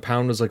back when the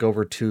pound was like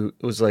over 2.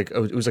 It was like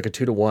a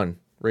 2-to-1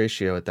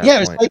 ratio at that point. Yeah,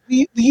 it's like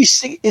we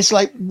used to. It's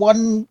like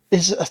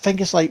I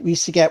think it's like we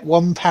used to get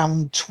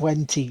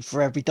 £1.20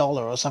 for every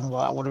dollar or something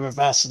like that. I want to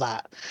reverse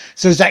that.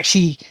 So it's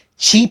actually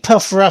cheaper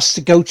for us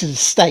to go to the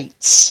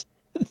States,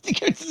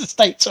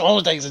 for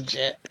holidays and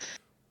shit.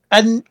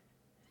 And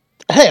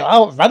hey,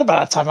 around about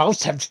that time, I was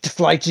tempted to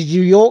fly to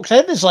New York.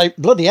 Then it's like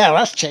bloody hell,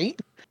 that's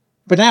cheap.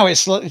 But now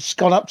it's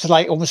gone up to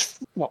like almost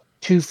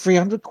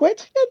 200-300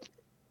 quid.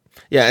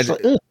 Yeah, It's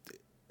like, ugh.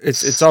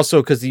 it's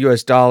also because the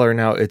U.S. dollar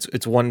now it's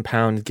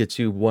 £1 gets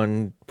you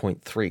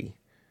 1.3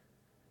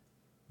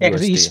 Yeah,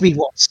 because it used to USD. be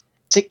what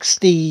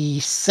 60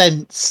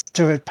 cents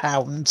to a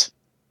pound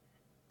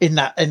in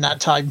that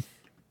time,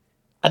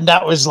 and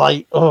that was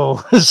like, oh,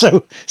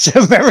 so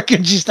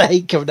Americans used to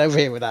hate coming over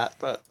here with that,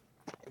 but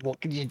what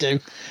can you do?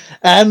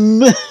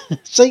 Um,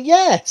 so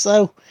yeah,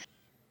 so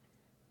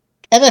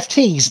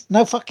NFTs,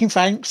 no fucking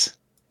thanks.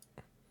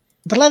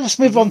 But let us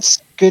move on to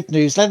some good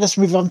news. Let us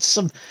move on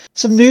to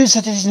some news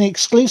that is an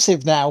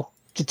exclusive now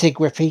to Tig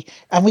Whippy,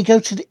 and we go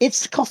to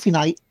It's the Coffee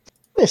Night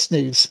list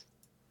news.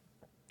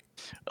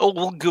 Oh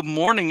well, good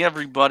morning,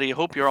 everybody.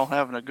 Hope you're all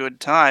having a good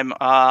time.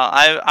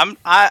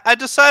 I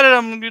decided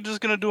I'm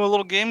just gonna do a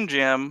little game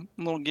jam.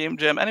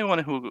 Anyone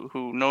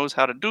who knows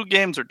how to do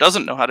games or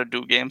doesn't know how to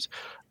do games,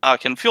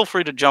 can feel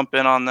free to jump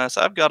in on this.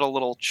 I've got a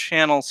little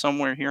channel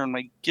somewhere here in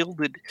my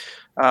Gilded,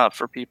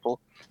 for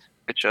people.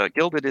 Which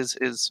Gilded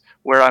is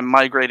where I'm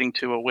migrating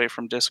to away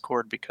from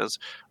Discord because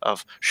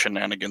of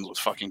shenanigans with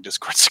fucking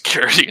Discord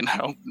security and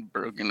how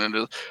broken it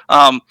is.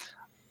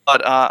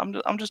 But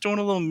I'm just doing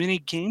a little mini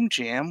game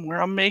jam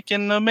where I'm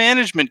making a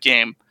management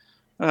game.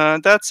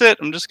 That's it.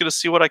 I'm just gonna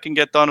see what I can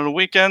get done on a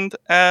weekend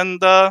and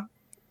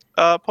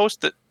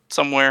post it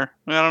somewhere.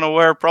 I don't know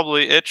where,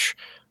 probably Itch.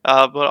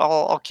 But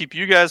I'll keep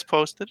you guys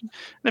posted. And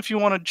if you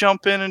want to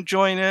jump in and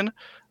join in,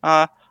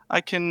 I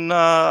can.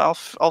 I'll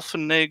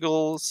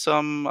finagle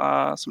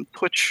some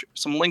Twitch,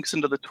 some links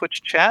into the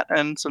Twitch chat,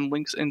 and some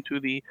links into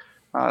the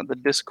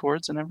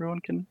Discords, and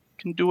everyone can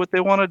do what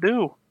they want to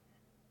do.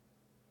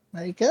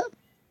 There you go.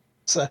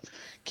 So,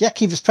 yeah,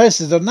 keep us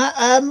posted on that.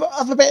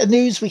 Other bit of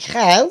news we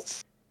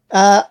have: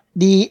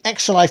 the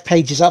Extra Life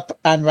page is up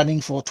and running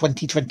for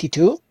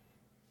 2022.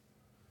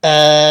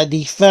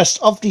 The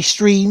first of the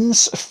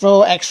streams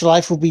for Extra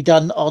Life will be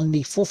done on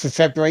the 4th of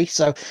February,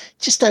 so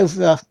just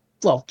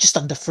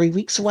under 3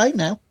 weeks away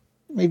now,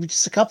 maybe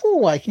just a couple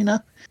away, you know.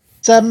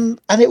 And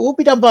it will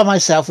be done by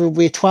myself. It will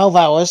be 12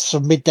 hours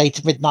from midday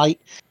to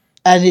midnight,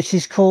 and it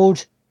is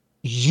called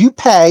You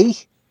Pay,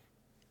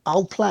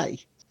 I'll Play,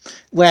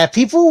 where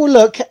people will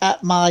look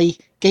at my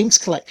games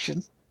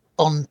collection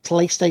on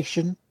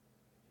PlayStation,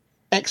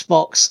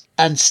 Xbox,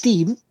 and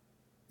Steam,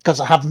 because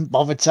I haven't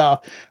bothered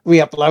to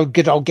re-upload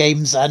good old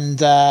games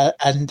and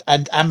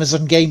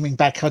Amazon Gaming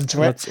back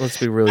onto it. Let's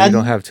be real. You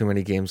don't have too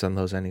many games on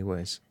those,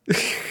 anyways.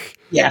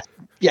 Yeah.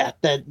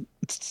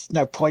 There's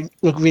no point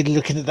really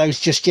looking at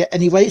those just yet.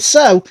 Anyway,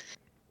 so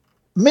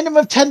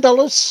minimum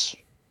 $10,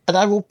 and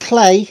I will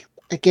play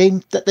a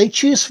game that they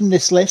choose from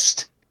this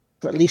list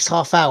for at least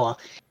half hour.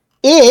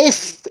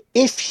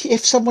 If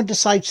someone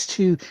decides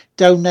to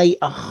donate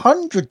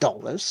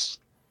 $100,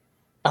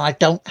 and I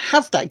don't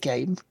have that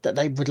game that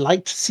they would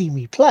like to see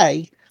me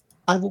play,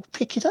 I will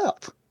pick it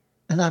up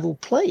and I will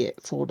play it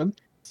for them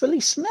for at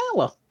least an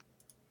hour,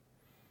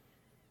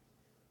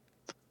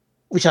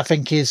 which I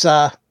think is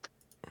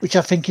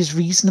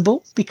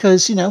reasonable,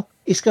 because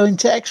it's going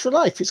to Extra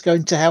Life. It's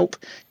going to help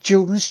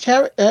children's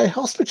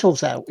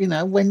hospitals out.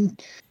 When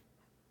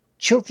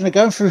children are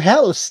going through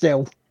hell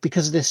still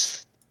because of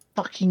this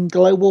fucking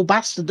global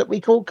bastard that we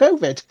call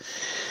COVID.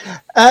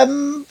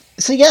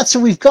 So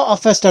we've got our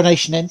first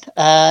donation in.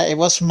 It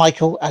was from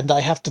Michael, and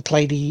I have to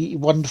play the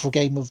wonderful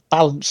game of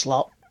Balance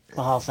Lot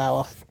for half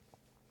hour,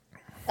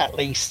 at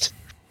least.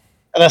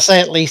 And I say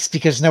at least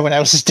because no one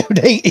else has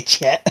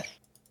donated yet.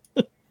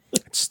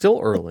 It's still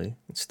early.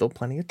 It's still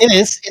plenty of time.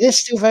 It is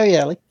still very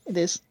early. It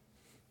is.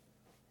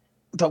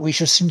 But we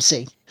shall soon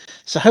see.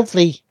 So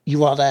hopefully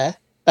you are there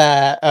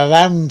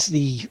around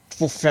the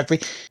 4th of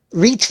February.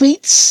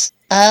 Retweets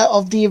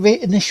of the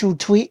initial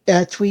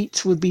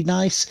tweets would be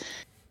nice.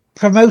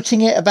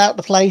 Promoting it about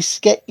the place,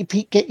 get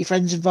your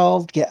friends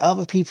involved, get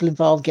other people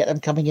involved, get them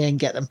coming in,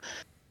 get them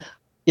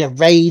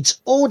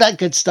raids, all that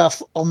good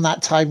stuff on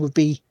that time would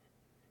be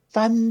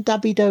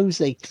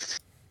fan-dabby-dozy.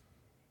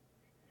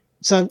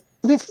 So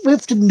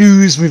with the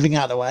news moving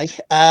out of the way,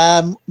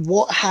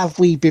 what have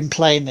we been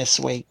playing this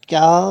week,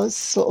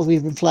 guys? What have we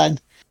been playing?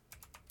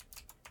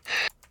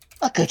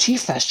 I'll go to you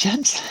first,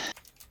 James.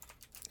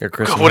 Here,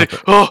 Chris, God,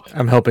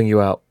 I'm helping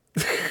you out.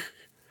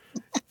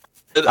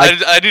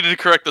 I needed to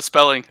correct the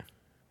spelling.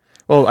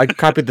 Well, I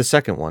copied the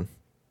second one.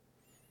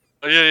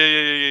 Oh,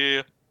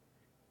 yeah.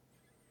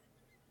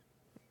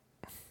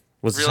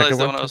 Was the Realized second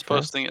that one when I was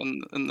correct?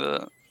 posting in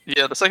the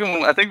the second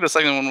one. I think the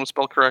second one was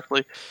spelled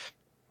correctly.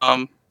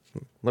 Let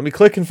me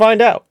click and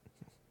find out.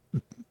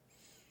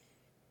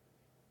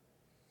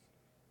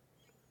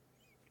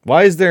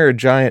 Why is there a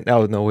giant?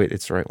 Oh no, wait,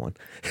 it's the right one.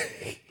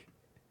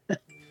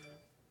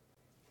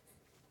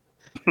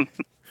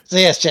 So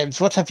yes, James,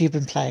 what have you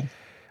been playing?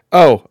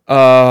 Oh,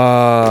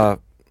 I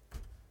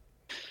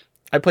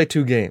play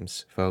 2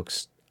 games,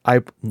 folks.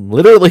 I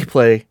literally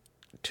play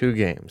 2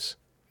 games.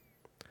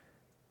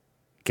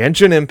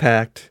 Genshin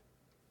Impact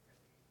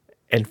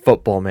and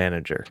Football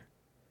Manager.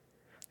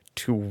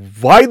 2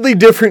 widely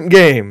different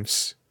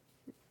games,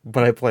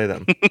 but I play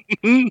them.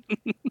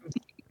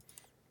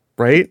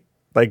 Right?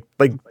 Like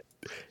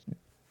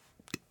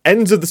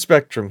ends of the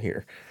spectrum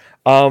here.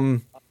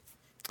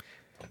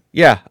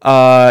 Yeah,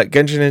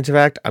 Genshin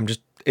Impact.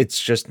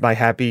 It's just my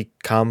happy,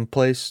 calm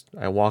place.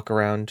 I walk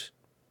around,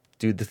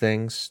 do the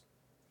things,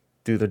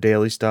 do the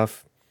daily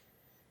stuff,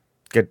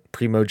 get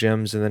primo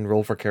gems, and then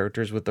roll for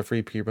characters with the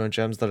free primo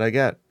gems that I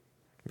get,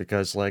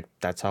 because like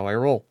that's how I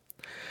roll.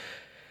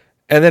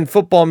 And then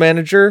Football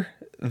Manager.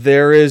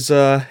 There is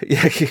yeah,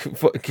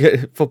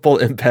 Football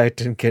Impact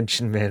and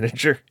Genshin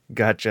Manager.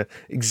 Gotcha.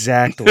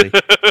 Exactly.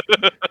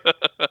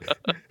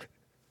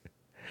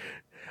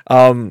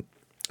 And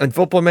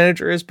Football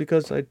Manager is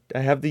because I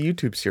have the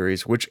YouTube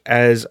series, which,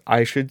 as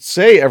I should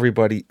say,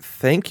 everybody,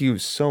 thank you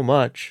so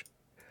much.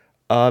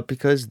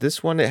 Because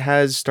this one, it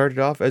has started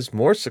off as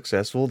more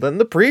successful than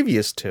the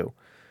previous two.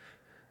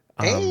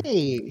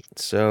 Hey,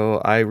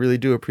 So I really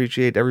do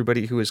appreciate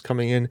everybody who is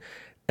coming in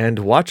and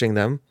watching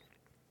them.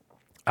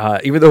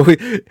 Even though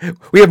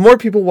we have more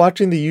people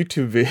watching the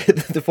YouTube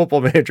the Football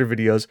Manager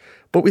videos,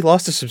 but we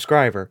lost a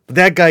subscriber. But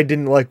that guy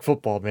didn't like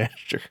Football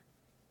Manager.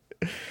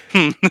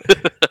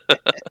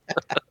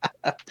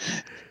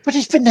 but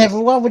he's been there for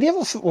a while with the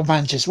other Football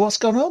Managers. What's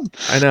going on?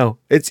 I know.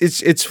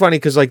 It's funny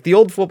because like the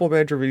old Football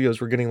Manager videos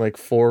were getting like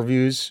 4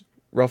 views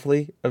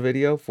roughly a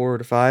video, 4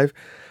 to 5.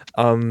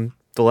 The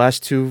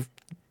last 2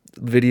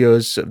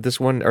 videos, this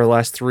one or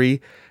last 3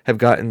 have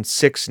gotten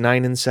 6,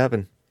 9, and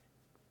 7.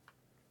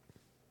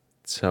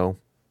 So,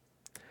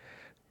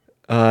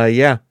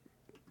 yeah,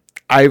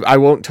 I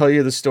won't tell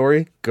you the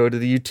story. Go to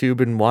the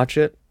YouTube and watch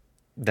it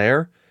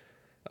there.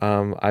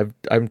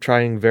 I'm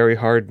trying very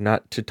hard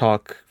not to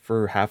talk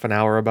for half an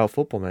hour about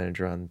Football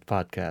Manager on the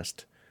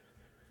podcast.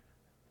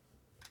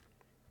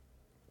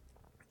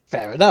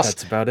 Fair enough.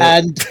 That's about it.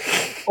 And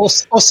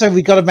also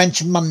we got to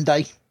mention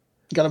Monday.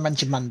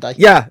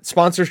 Yeah,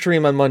 sponsor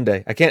stream on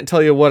Monday. I can't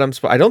tell you what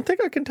I don't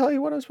think I can tell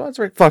you what I'm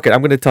sponsoring. Fuck it,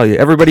 I'm going to tell you.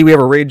 Everybody, we have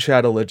a Raid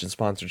Shadow Legends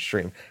sponsored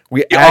stream.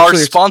 We are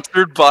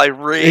sponsored by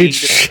Raid.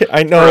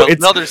 I know.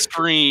 It's another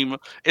stream.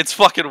 It's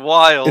fucking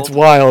wild. It's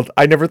wild.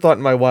 I never thought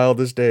in my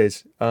wildest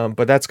days.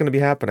 But that's going to be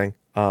happening.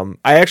 I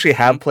actually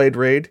have played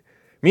Raid.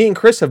 Me and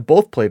Chris have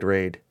both played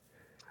Raid.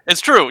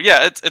 It's true.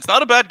 Yeah, it's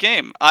not a bad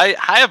game. I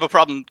have a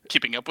problem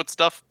keeping up with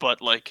stuff,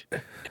 but like,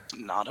 it's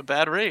not a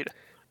bad Raid.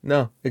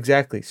 No,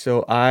 exactly.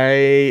 So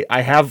I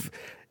have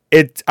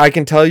it. I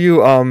can tell you,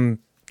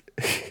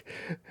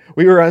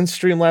 we were on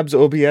Streamlabs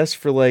OBS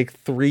for like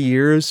 3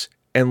 years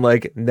and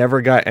like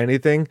never got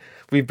anything.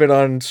 We've been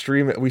on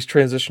stream. We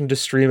transitioned to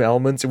Stream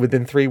Elements, and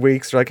within 3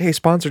 weeks, they're like, "Hey,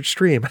 sponsored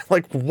stream." I'm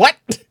like, what?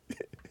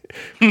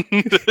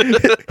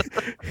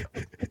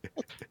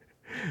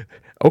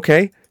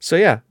 Okay, so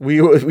yeah,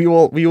 we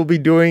will be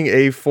doing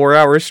a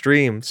 4-hour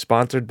stream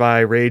sponsored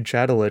by Raid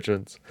Shadow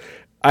Legends.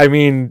 I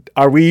mean,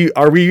 are we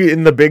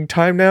in the big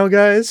time now,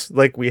 guys?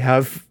 Like we're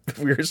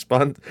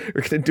gonna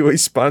do a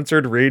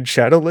sponsored Raid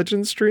Shadow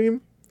Legends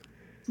stream?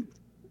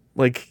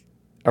 Like,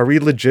 are we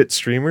legit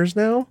streamers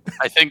now?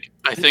 I think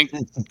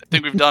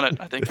we've done it.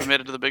 I think we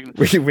made it to the big.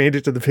 We made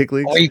it to the big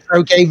leagues. Are you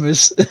pro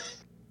gamers?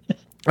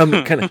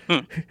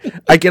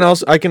 I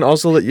can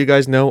also let you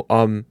guys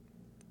know.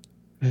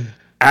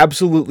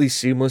 Absolutely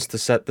seamless to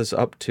set this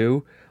up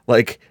too.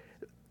 Like,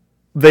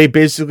 they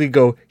basically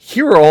go,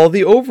 here are all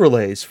the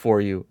overlays for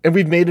you, and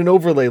we've made an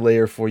overlay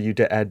layer for you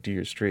to add to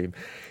your stream.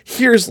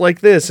 Here's like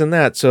this and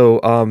that.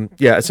 So,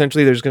 yeah,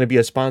 essentially there's going to be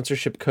a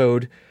sponsorship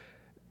code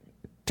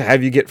to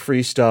have you get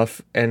free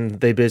stuff, and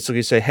they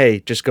basically say, hey,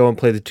 just go and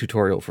play the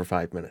tutorial for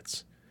 5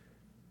 minutes.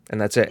 And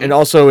that's it. And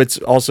also, it's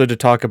also to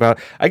talk about,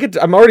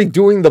 I'm already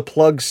doing the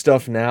plug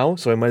stuff now,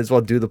 so I might as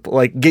well do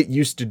get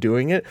used to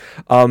doing it.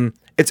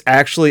 It's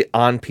actually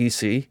on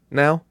PC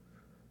now.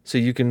 So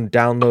you can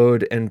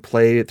download and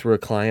play it through a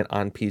client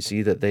on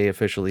PC that they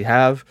officially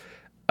have,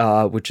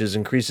 which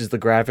increases the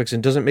graphics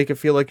and doesn't make it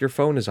feel like your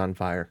phone is on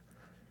fire.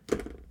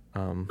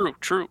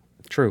 True.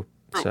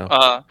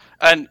 So,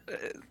 and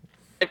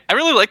I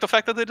really like the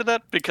fact that they did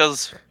that,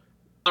 because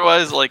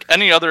otherwise, like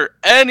any other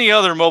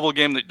mobile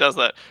game that does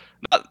that,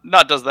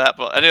 not does that,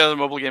 but any other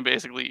mobile game,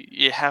 basically,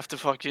 you have to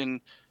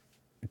fucking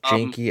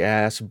janky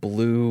ass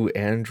blue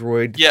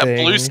Android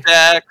thing.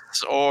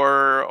 BlueStacks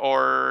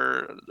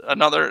or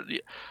another.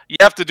 You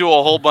have to do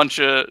a whole bunch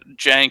of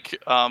jank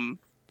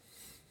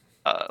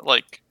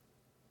like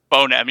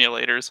phone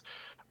emulators.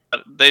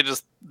 They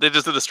just did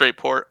a straight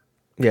port.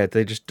 Yeah,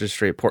 they just did a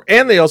straight port,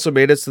 and they also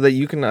made it so that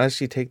you can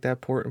actually take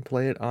that port and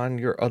play it on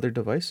your other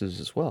devices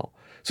as well.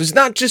 So it's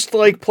not just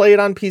like play it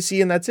on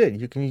PC and that's it.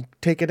 You can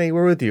take it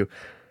anywhere with you.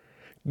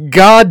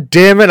 God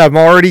damn it! I'm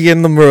already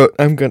in the mood.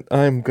 I'm gonna.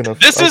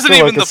 This isn't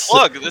even the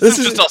plug. This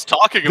is just us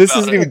talking about it. This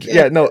isn't even.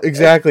 Yeah, no,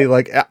 exactly.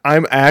 Like,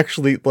 I'm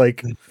actually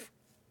like,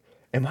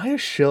 am I a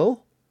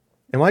shill?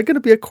 Am I gonna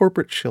be a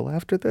corporate shill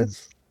after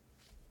this?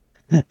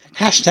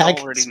 Hashtag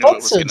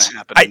sponsored.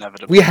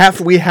 We have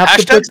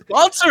hashtag to put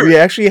sponsored. We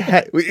actually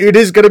it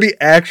is gonna be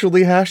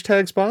actually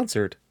hashtag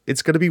sponsored.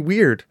 It's gonna be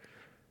weird.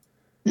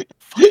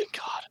 Fucking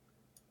God!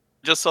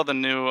 Just saw the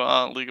new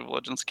League of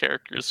Legends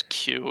characters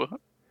queue.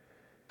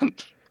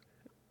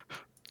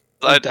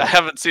 I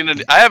haven't seen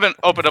it. I haven't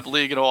opened up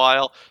League in a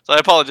while, so I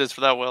apologize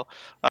for that, Will.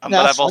 But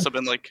I've also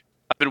been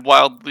I've been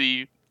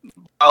wildly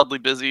wildly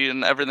busy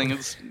and everything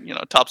is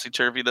topsy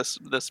turvy this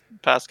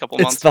past couple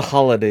It's months. the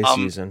holiday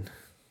season.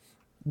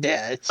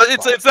 Yeah, But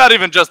it's not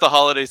even just the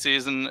holiday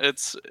season.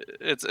 It's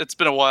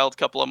been a wild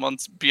couple of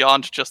months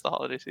beyond just the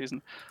holiday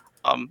season.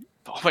 Oh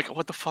my god,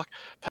 what the fuck?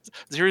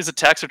 Series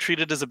attacks are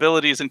treated as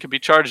abilities and can be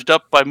charged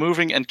up by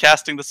moving and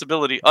casting this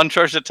ability.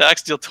 Uncharged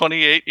attacks deal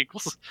 28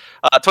 equals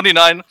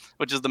 29,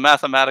 which is the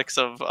mathematics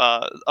of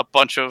a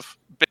bunch of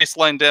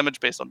baseline damage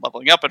based on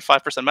leveling up and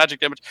 5% magic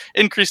damage.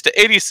 Increased to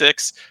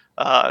 86.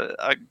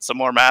 Some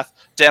more math.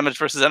 Damage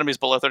versus enemies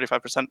below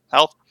 35%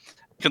 health.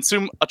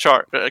 Consume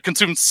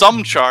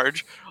some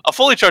charge. A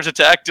fully charged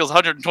attack deals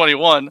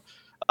 121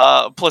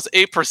 plus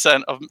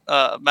 8%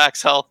 of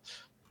max health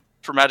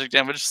for magic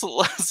damage.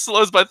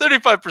 Slows by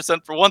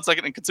 35% for 1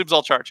 second and consumes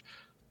all charge.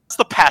 That's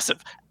the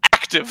passive.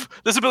 Active.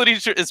 This ability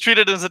is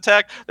treated as an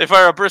attack. They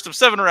fire a burst of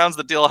 7 rounds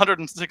that deal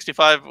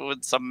 165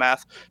 with some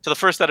math to the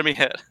first enemy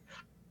hit.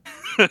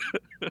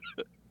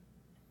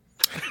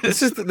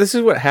 This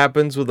is what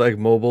happens with like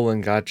mobile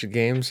and gacha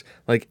games.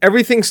 Like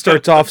everything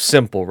starts off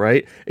simple,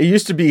 right? It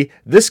used to be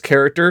this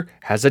character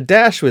has a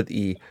dash with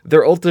E.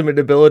 Their ultimate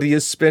ability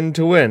is spin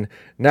to win.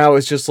 Now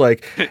it's just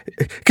like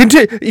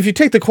if you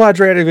take the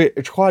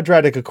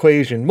quadratic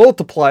equation,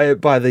 multiply it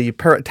by the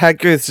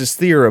Pythagoras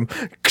theorem,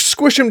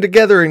 squish them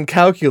together in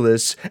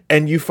calculus,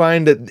 and you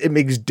find that it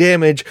makes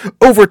damage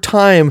over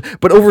time,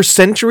 but over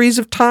centuries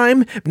of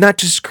time, not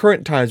just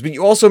current times. But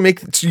you also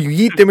so you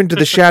yeet them into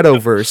the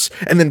Shadowverse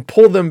and then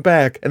pull them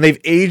back, and they've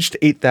aged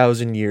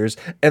 8,000 years,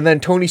 and then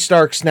Tony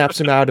Stark snaps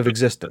them out of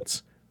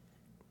existence.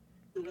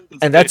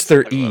 And that's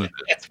their E.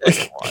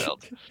 It's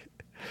wild.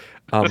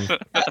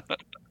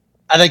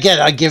 And again,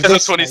 I give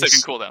this a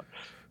 20-second cooldown.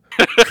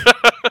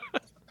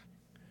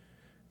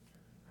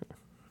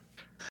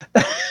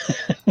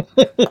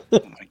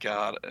 Oh my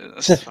god.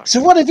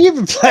 So what have you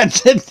been playing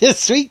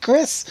this week,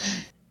 Chris?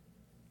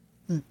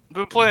 I've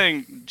been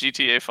playing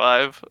GTA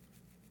 5.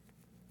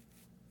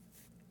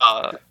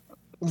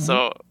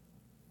 So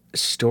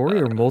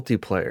story or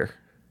multiplayer?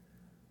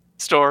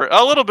 Story,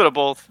 a little bit of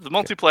both. The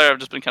multiplayer I've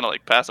just been kind of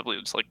like passively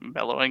just like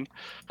mellowing.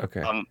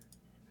 Okay.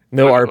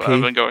 No RP.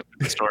 I've been going through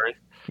the story.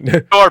 No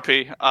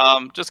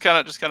RP. Just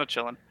kind of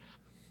chilling.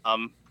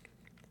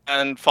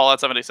 And Fallout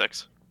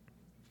 76.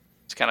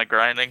 Just kind of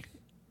grinding.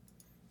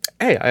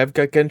 Hey, I've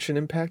got Genshin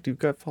Impact. You've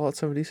got Fallout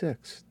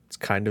 76. It's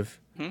kind of,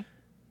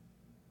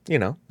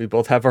 we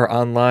both have our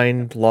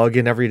online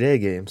login everyday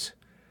games.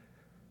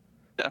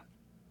 Yeah.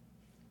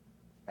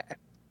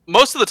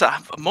 Most of the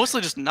time,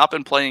 mostly just not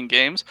been playing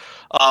games.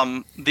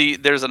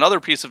 There's another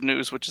piece of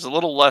news which is a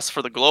little less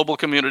for the global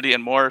community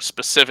and more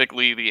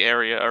specifically the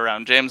area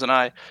around James and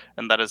I,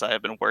 and that is I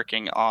have been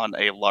working on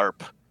a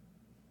LARP.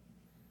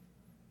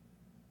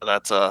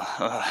 That's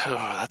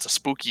a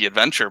spooky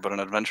adventure, but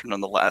an adventure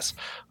nonetheless.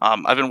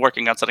 I've been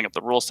working on setting up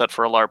the rule set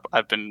for a LARP.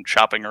 I've been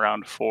shopping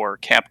around for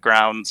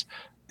campgrounds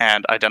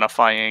and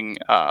identifying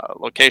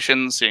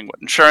locations, seeing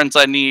what insurance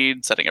I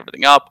need, setting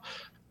everything up,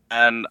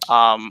 and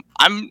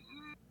I'm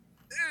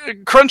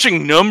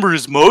crunching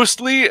numbers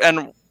mostly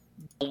and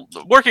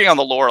working on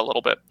the lore a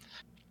little bit.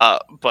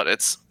 But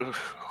it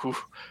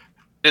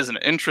is an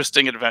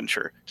interesting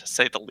adventure, to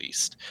say the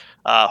least.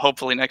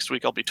 Hopefully next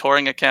week I'll be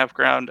touring a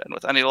campground, and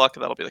with any luck,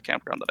 that'll be the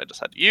campground that I just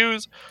had to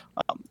use.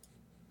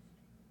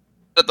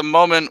 At the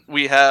moment,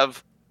 we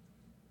have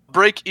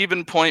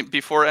break-even point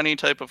before any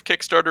type of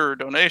Kickstarter or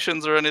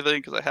donations or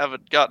anything, because I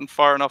haven't gotten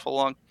far enough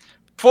along.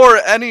 For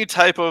any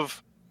type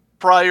of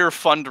prior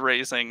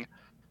fundraising,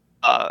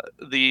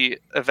 the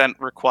event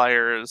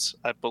requires,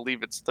 I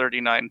believe it's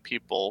 39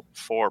 people,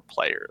 4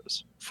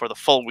 players, for the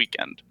full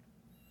weekend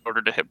in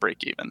order to hit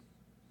break-even.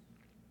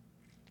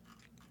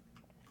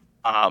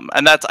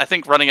 And that's, I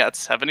think, running at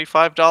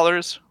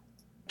 $75,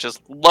 which is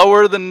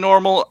lower than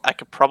normal. I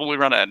could probably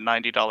run it at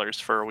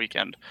 $90 for a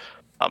weekend.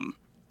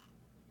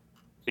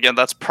 Again,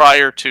 that's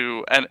prior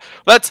to, and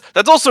that's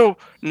also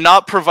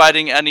not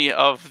providing any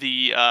of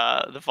the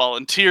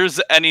volunteers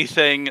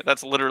anything.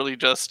 That's literally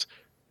just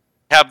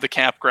have the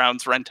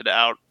campgrounds rented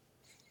out,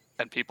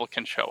 and people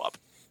can show up.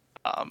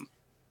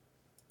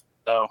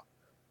 So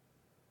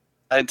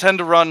I intend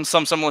to run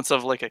some semblance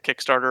of like a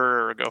Kickstarter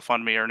or a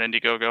GoFundMe or an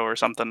Indiegogo or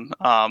something.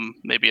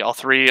 Maybe all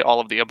 3, all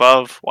of the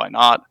above. Why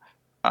not?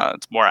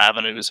 It's more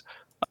avenues.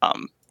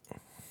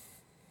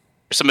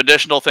 There's some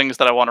additional things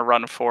that I want to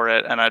run for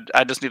it, and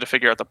I just need to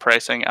figure out the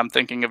pricing. I'm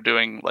thinking of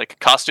doing like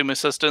costume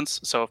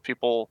assistance. So if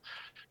people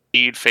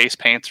need face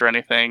paints or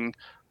anything,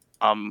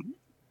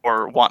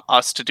 or want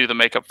us to do the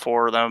makeup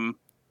for them,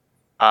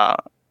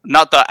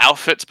 not the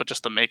outfits, but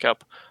just the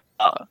makeup,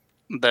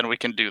 then we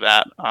can do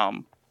that.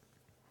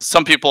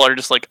 Some people are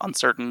just like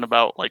uncertain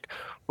about like,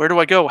 where do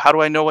I go? How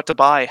do I know what to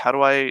buy? How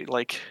do I,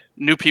 like,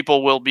 new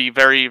people will be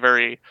very,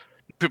 very,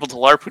 people to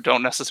LARP who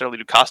don't necessarily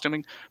do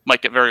costuming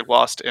might get very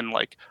lost in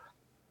like,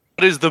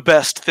 what is the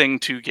best thing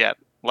to get?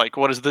 Like,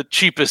 what is the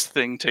cheapest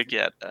thing to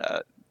get?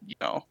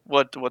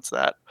 What's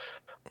that?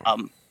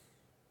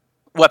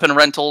 Weapon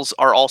rentals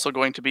are also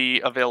going to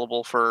be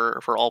available for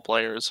all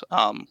players.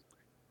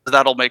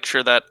 That'll make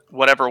sure that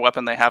whatever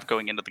weapon they have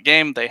going into the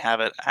game, they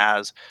have it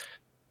as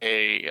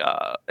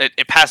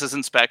it passes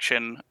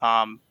inspection.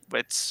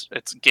 It's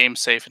game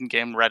safe and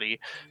game ready,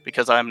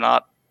 because I'm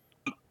not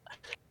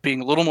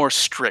being a little more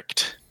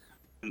strict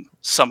than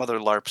some other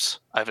LARPs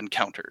I've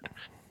encountered.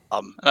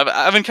 And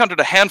I've encountered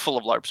a handful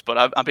of LARPs,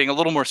 but I'm being a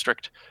little more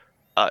strict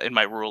in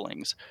my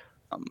rulings.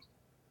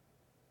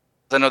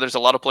 I know there's a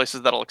lot of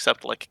places that'll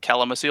accept like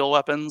Calamasil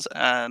weapons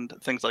and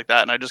things like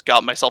that, and I just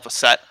got myself a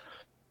set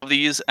of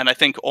these, and I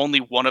think only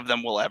one of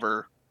them will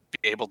ever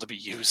be able to be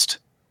used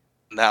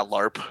in that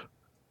LARP.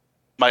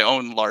 My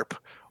own LARP,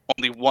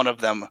 only one of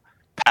them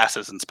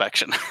passes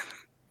inspection.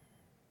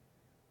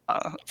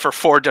 For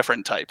 4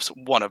 different types,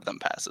 one of them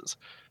passes.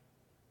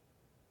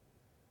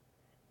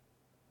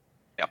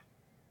 Yeah.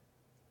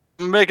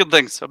 I'm making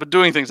things. I've been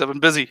doing things. I've been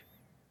busy.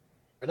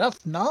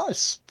 Enough.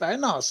 Nice. Very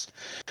nice.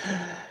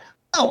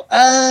 Oh,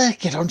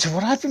 get on to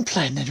what I've been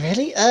playing then,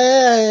 really.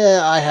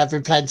 I have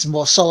been playing some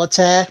more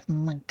Solitaire,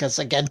 because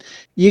again,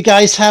 you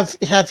guys have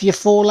your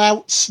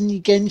Fallouts and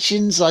your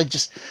Genshins. I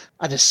just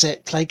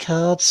sit, play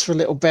cards for a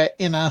little bit,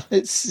 you know.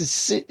 It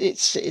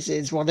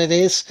is what it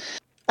is.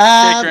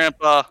 Hey,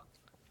 Grandpa.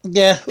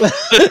 Yeah.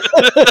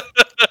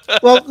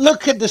 Well,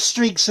 look at the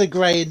streaks of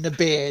grey in the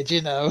beard,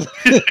 you know.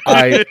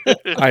 I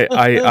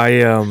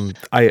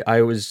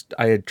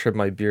had trimmed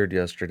my beard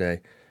yesterday,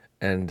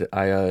 and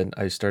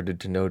I started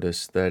to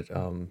notice that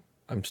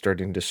I'm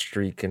starting to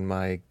streak in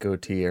my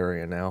goatee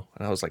area now,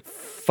 and I was like,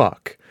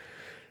 "Fuck!"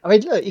 I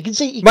mean, look, you can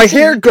see my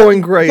hair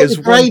going grey is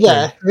grey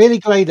there, really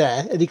grey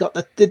there, and you got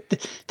the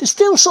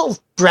still sort of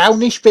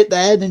brownish bit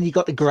there, and then you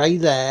got the grey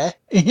there.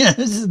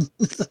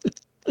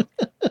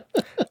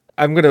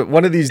 I'm gonna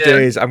one of these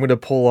days I'm gonna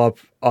pull up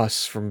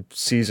us from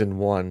season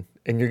 1,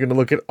 and you're gonna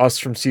look at us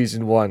from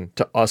season 1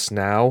 to us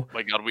now. Oh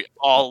my God, we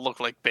all look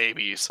like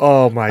babies.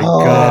 Oh my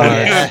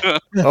god! Yeah.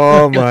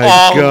 Oh my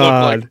all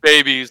god! look like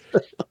babies.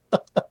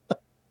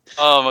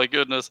 Oh my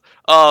goodness.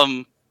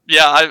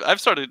 Yeah, I've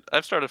started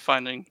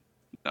finding,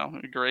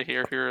 gray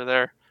hair here or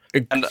there.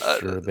 And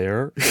sure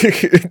there. Here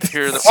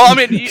or there. Well, I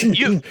mean,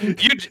 you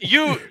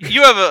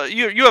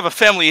have a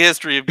family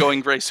history of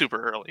going gray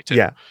super early too.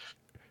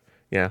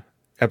 Yeah,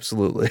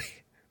 absolutely.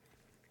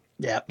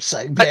 Yeah,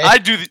 same. I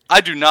do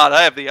not.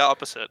 I have the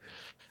opposite.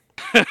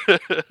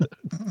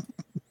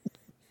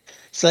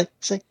 So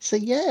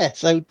yeah.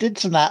 So did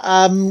some of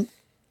that.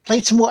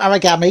 Played some more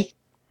Origami,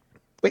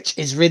 which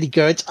is really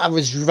good. I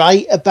was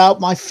right about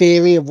my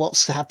theory of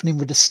what's happening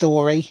with the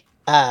story,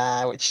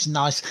 which is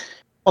nice.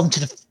 On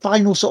to the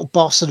final sort of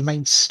boss of the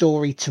main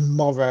story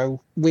tomorrow,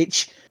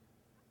 which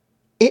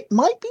it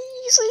might be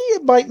easy,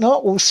 it might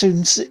not. We'll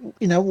soon,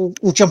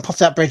 we'll jump off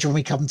that bridge when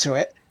we come to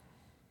it.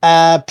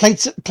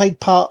 Played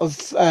part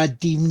of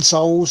Demon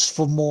Souls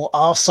for more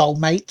Our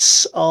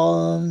Soulmates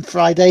on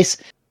Fridays.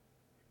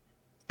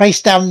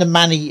 Faced down the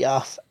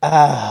Man-Eater.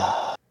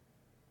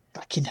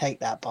 Fucking hate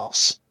that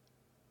boss.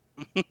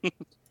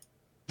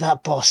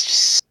 That boss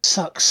just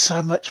sucks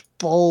so much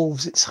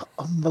balls. It's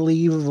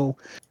unbelievable.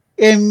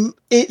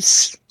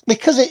 It's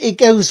because it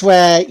goes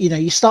where,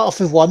 you start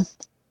off with one.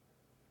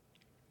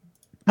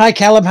 Hi,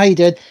 Callum, how you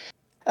doing?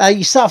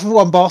 You start off with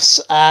one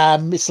boss.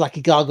 It's like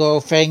a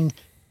gargoyle thing.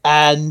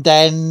 And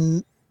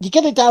then you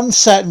get it down a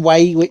certain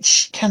way,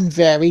 which can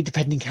vary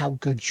depending how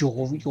good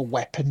your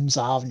weapons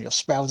are and your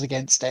spells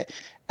against it.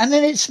 And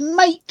then its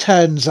mate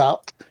turns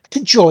up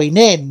to join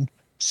in.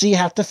 So you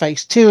have to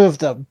face 2 of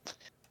them.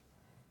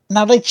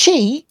 Now they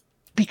cheat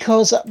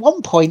because at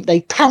one point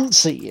they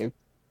pounce at you,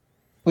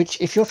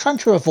 which if you're trying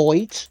to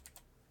avoid,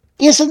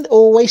 isn't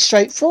always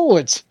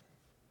straightforward.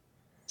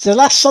 So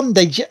last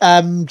Sunday,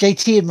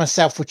 JT and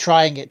myself were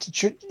trying it.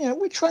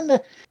 We're trying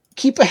to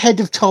keep ahead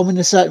of Tom in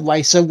a certain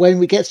way. So when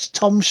we get to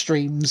Tom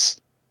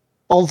streams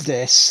of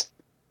this,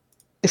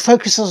 it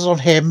focuses on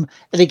him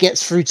and he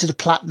gets through to the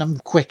platinum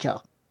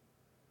quicker.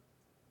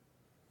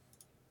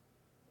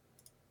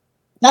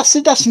 That's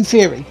in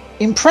theory.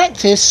 In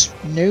practice,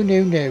 no.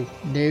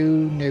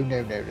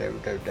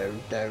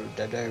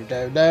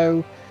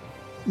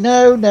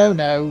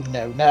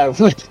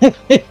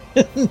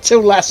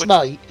 Until last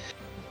night.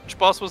 Which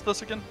boss was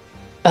this again?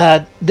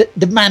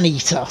 The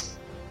Man-Eater.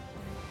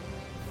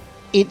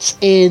 It's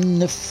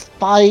in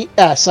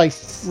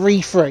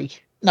 3-3.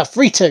 No,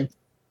 3-2.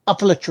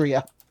 Upper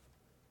Latria.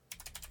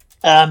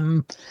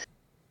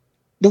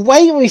 The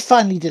way we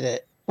finally did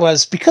it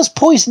was because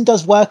poison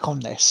does work on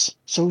this.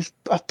 So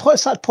I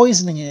started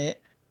poisoning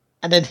it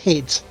and then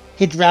hid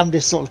around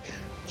this sort of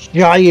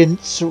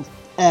giant sort of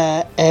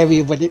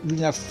area with it,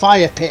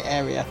 fire pit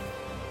area.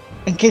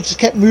 And kids just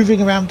kept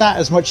moving around that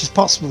as much as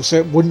possible so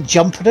it wouldn't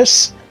jump at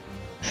us.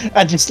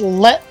 And just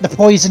let the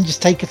poison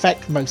just take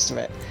effect for most of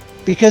it.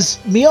 Because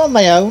me on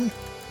my own,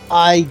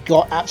 I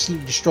got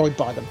absolutely destroyed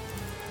by them.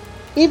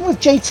 Even with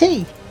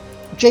JT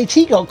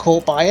got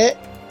caught by it,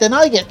 then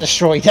I get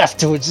destroyed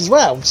afterwards as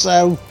well.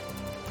 So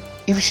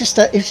it was just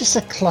a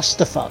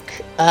clusterfuck.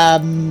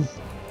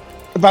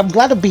 But I'm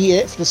glad I beat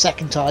it for the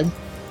second time.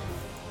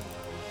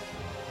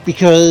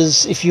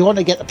 because if you want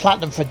to get the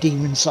platinum for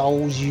Demon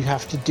Souls, you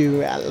have to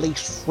do at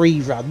least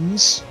 3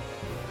 runs,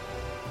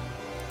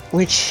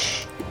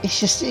 which is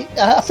just,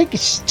 I think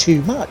it's just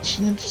too much.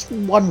 Just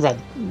one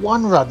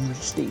run,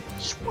 Steve,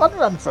 just one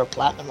run for a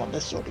platinum on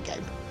this sort of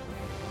game.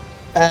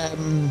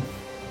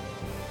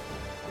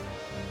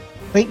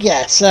 But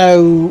yeah,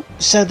 so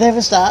there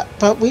was that.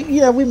 But we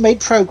made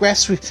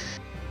progress.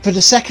 For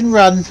the second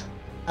run,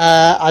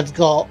 I've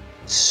got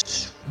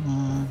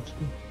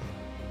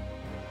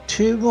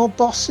 2 more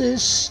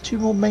bosses, 2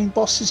 more main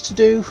bosses to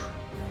do.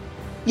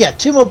 Yeah,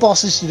 2 more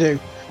bosses to do.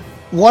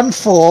 1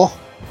 4,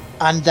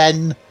 and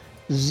then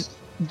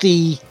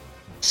the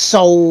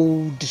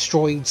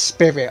soul-destroyed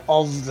spirit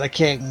of the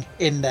king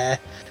in there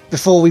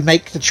before we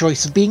make the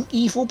choice of being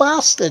evil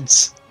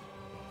bastards.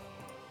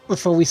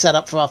 Before we set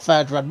up for our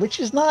 3rd run, which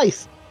is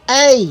nice.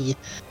 Hey!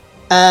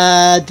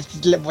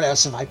 What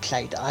else have I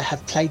played? I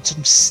have played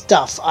some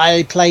stuff.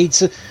 I played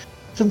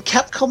some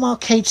Capcom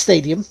Arcade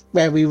Stadium,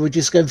 where we were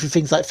just going through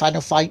things like Final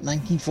Fight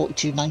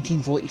 1942,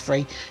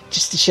 1943,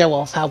 just to show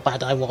off how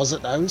bad I was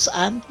at those.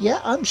 And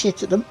yeah, I'm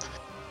shit at them.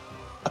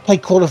 I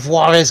played Call of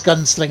Juarez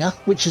Gunslinger,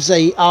 which is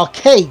a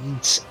arcade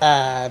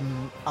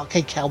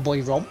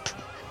cowboy romp,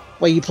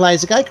 where you play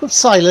as a guy called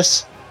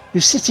Silas,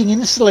 who's sitting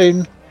in a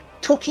saloon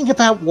talking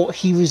about what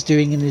he was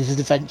doing in his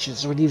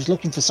adventures when he was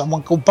looking for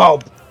someone called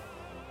Bob.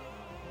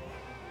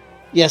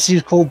 Yes, he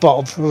was called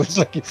Bob, who was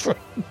looking for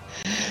him.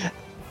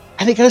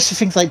 And it goes to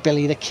things like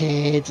Billy the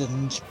Kid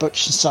and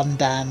Butch and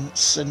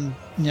Sundance and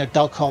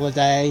Doc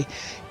Holliday.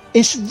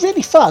 It's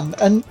really fun,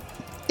 and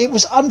it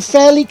was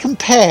unfairly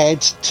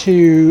compared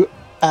to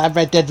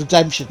Red Dead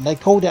Redemption. They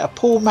called it a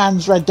poor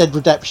man's Red Dead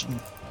Redemption,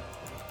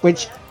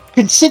 which,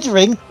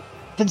 considering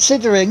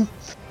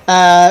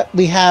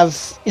we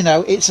have,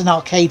 it's an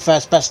arcade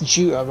first-person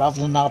shooter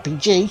rather than an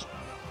RPG,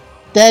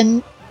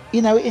 then,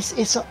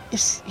 it's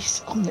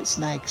on its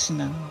legs,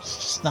 it's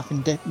just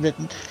nothing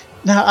written.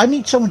 Now, I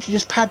need someone to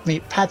just pad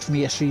for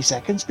me a 3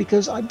 seconds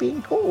because I'm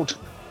being called.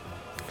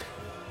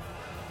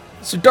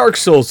 So Dark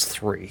Souls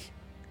 3.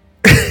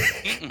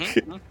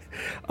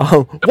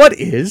 What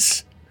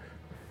is?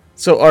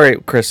 So, all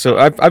right, Chris,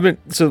 so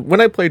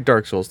when I played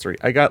Dark Souls 3,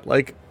 I got,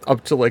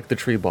 up to, the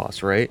tree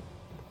boss, right?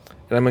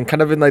 And I'm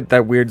kind of in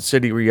that weird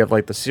city where you have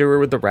the sewer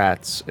with the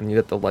rats, and you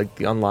get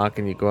the unlock,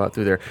 and you go out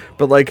through there.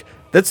 But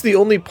that's the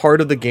only part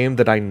of the game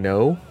that I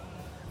know.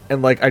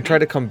 And I try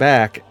to come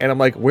back, and I'm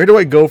like, where do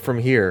I go from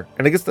here?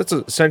 And I guess that's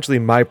essentially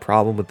my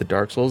problem with the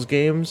Dark Souls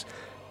games,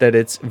 that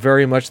it's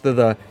very much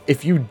the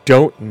if you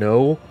don't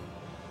know,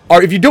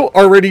 or if you don't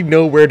already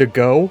know where to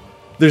go,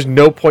 there's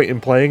no point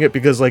in playing it,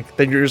 because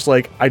then you're just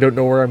I don't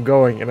know where I'm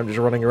going, and I'm just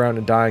running around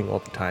and dying all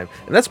the time.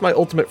 And that's my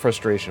ultimate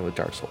frustration with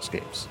Dark Souls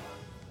games.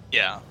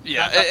 Yeah.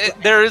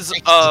 There is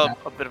a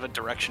bit of a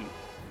direction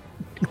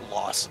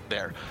loss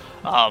there.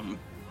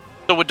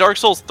 So with Dark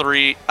Souls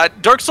 3,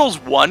 Dark Souls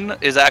 1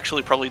 is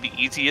actually probably the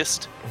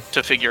easiest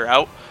to figure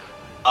out,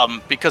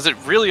 because it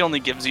really only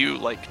gives you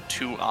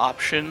 2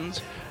 options.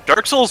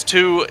 Dark Souls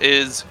 2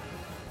 is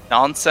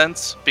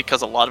nonsense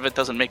because a lot of it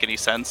doesn't make any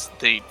sense.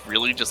 They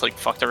really just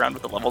fucked around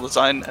with the level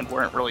design and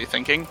weren't really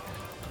thinking.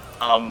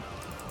 If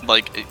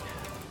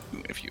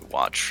you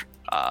watch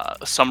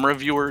some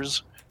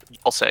reviewers,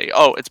 I'll say,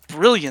 oh, it's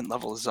brilliant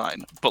level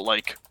design, but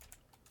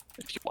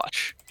if you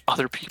watch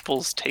other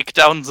people's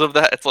takedowns of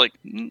that, it's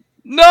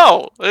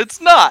no, it's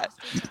not.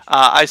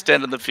 I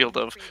stand in the field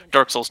of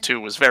Dark Souls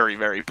 2 was very,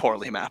 very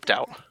poorly mapped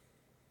out.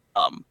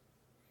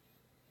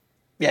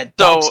 Yeah,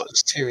 Dark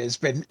Souls 2 has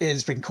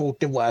been called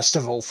the worst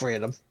of all 3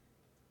 of them.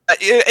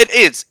 It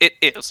is.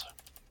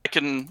 I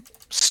can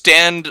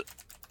stand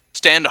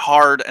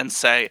hard and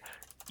say,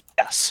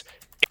 yes,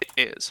 it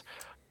is.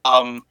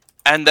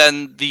 And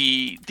then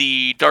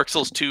the Dark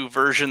Souls 2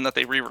 version that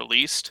they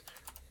re-released,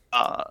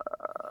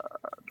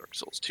 Dark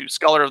Souls 2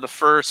 Scholar of the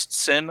First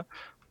Sin,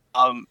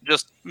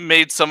 just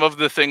made some of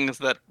the things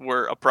that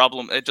were a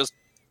problem. It just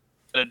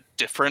added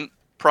different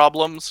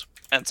problems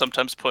and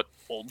sometimes put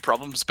old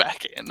problems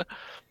back in.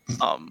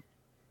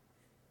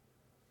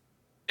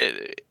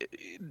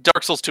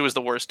 Dark Souls 2 is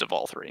the worst of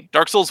all 3.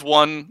 Dark Souls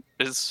 1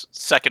 is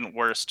second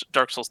worst.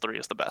 Dark Souls 3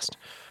 is the best.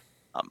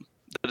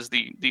 That is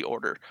the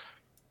order.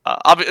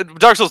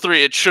 Dark Souls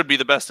 3, it should be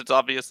the best. It's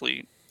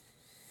obviously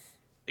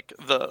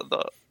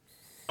the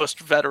most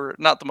veteran,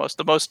 not the most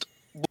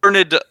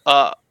learned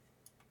of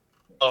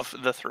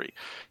the 3.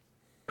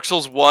 Dark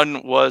Souls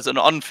 1 was an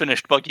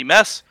unfinished buggy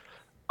mess,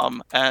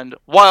 and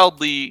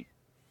wildly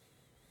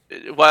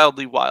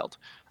wild.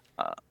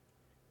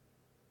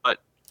 But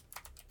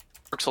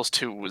Dark Souls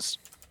 2 was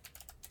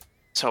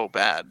so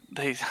bad.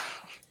 They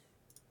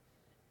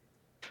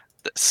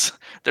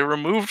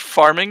removed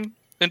farming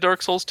in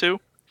Dark Souls 2.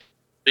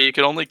 You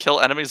could only kill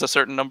enemies a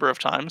certain number of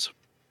times.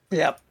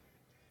 Yep.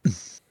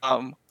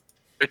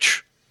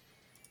 Which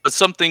was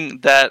something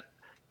that,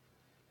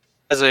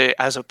 as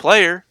a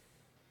player,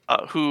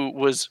 who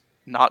was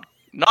not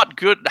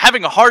good,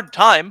 having a hard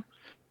time.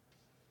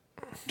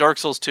 Dark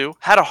Souls 2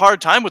 had a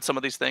hard time with some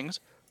of these things,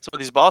 some of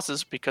these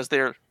bosses, because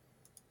they're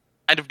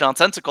kind of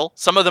nonsensical.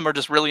 Some of them are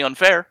just really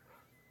unfair.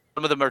 Some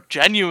Some of them are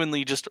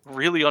genuinely just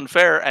really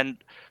unfair and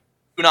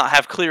do not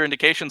have clear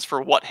indications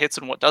for what hits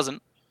and what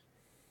doesn't.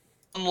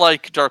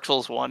 Unlike Dark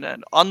Souls 1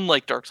 and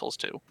unlike Dark Souls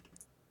 2.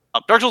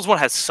 Dark Souls 1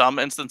 has some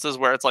instances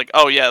where it's like,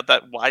 oh yeah,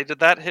 why did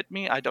that hit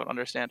me? I don't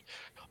understand.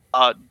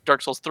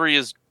 Dark Souls 3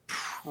 is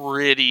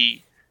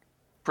pretty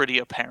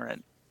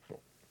apparent.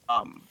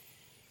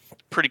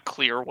 Pretty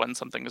clear when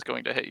something is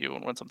going to hit you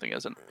and when something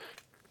isn't.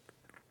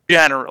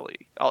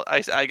 Generally,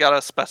 I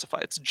gotta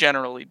specify, it's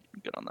generally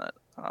good on that.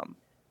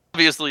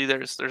 Obviously,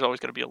 there's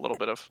always going to be a little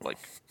bit of like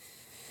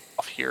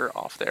off here,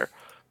 off there.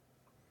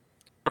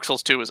 Dark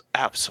Souls 2 is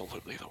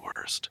absolutely the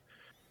worst.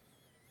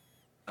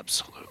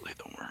 Absolutely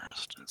the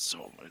worst.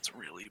 It's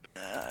really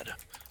bad.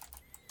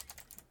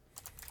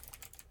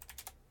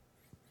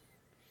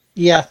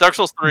 Yeah. Dark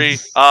Souls 3,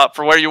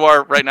 for where you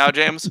are right now,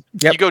 James,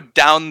 Yep. you go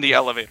down the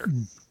elevator.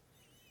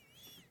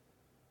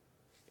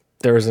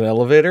 There is an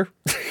elevator.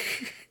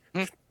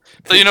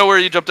 So you know where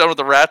you jump down with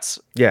the rats?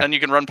 Yeah. And you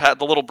can run past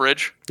the little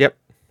bridge? Yep.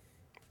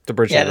 The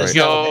bridge. Yeah, on the there's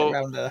right. no elevator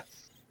around there.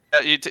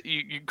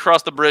 You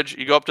cross the bridge,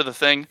 you go up to the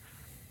thing, and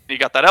you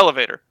got that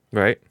elevator.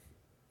 Right.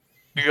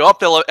 You go up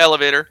the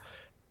elevator.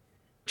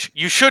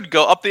 You should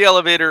go up the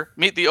elevator,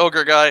 meet the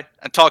ogre guy,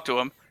 and talk to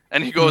him.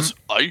 And he goes,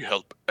 I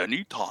help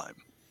anytime.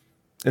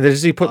 And then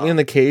does he put me in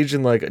the cage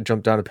and like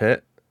jump down a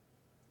pit?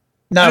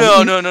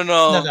 No. No.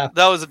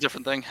 That was a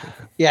different thing.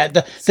 Yeah,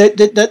 the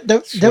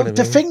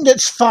thing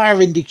that's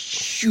firing the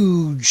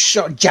huge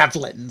sort of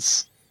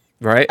javelins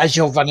Right. as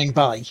you're running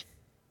by.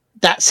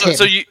 That's him.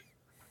 So you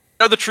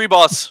know the tree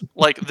boss,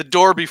 like the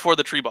door before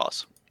the tree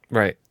boss.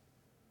 Right.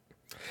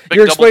 Big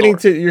You're double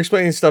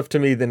explaining door. stuff to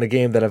me in a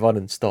game that I've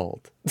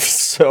uninstalled.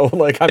 So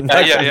like I'm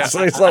not. Yeah.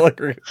 So it's not like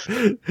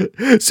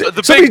The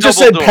somebody big just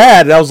double said door.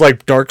 pad, and I was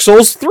like Dark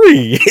Souls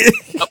 3.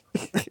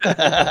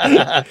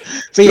 But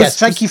yes,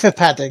 thank you for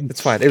padding.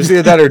 It's fine. It was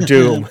either that or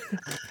Doom.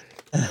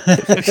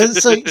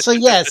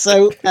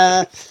 So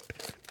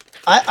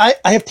I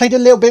have played a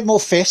little bit more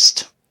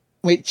Fist,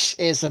 which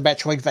is a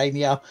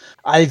Metroidvania.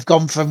 I've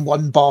gone from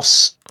one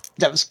boss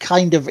that was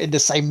kind of in the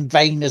same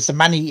vein as the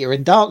Man-Eater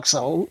in Dark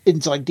Souls,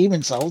 inside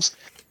Demon Souls,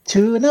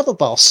 to another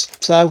boss.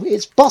 So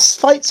it's boss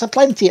fights are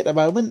plenty at the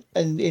moment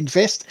in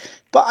Fist,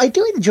 but I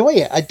do enjoy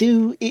it. I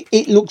do.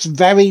 It looks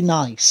very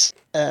nice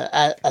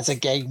as a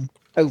game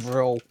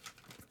overall.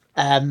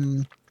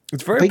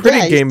 It's a very But pretty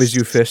yeah, game it's- as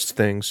you fist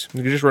things.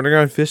 You can just run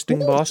around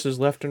fisting bosses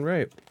left and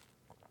right.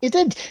 It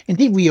did.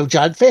 Indeed, with your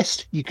giant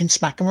fist, you can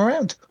smack them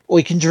around. Or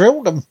you can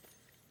drill them.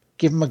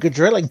 Give them a good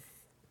drilling.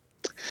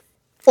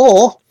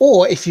 Or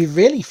if you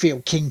really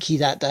feel kinky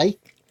that day,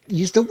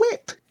 use the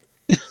whip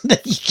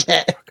that you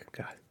get.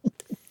 God.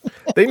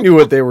 They knew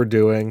what they were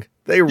doing.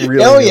 They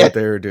really Oh, knew yeah. what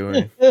they were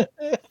doing.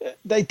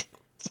 They did.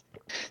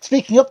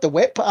 Speaking of the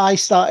whip, I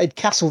started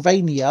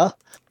Castlevania.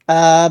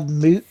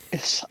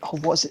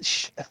 What was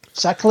it?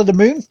 Circle of the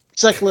Moon?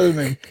 Circle of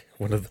the Moon.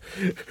 One of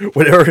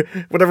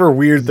whatever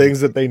weird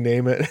things that they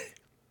name it.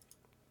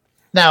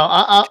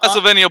 Now,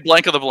 Castlevania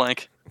Blank of the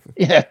Blank.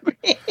 yeah.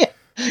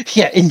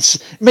 Yeah,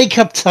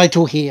 make-up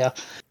title here.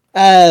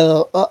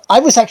 I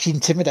was actually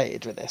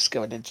intimidated with this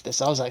going into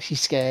this. I was actually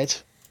scared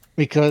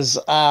because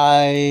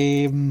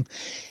I'm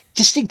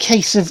just in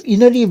case of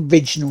the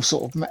original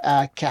sort of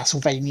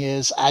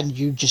Castlevanias, and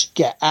you just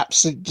get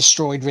absolutely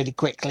destroyed really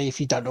quickly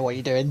if you don't know what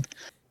you're doing.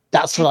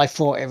 That's what I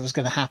thought it was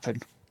going to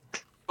happen.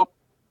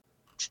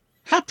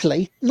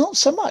 Happily, not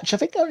so much. I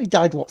think I only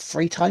died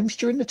 3 times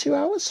during the 2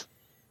 hours,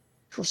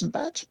 which wasn't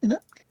bad,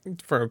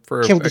 For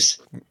Killed this.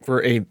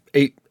 for a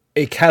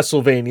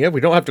Castlevania,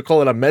 we don't have to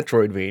call it a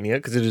Metroidvania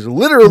because it is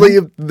literally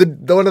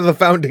one of the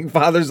founding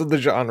fathers of the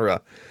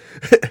genre.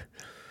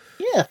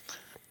 Yeah.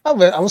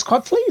 I was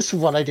quite pleased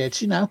with what I did,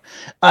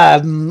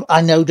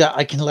 I know that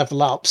I can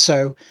level up,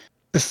 so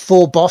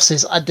before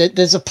bosses,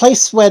 there's a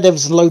place where there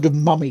was a load of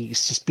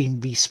mummies just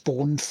being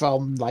respawned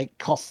from, like,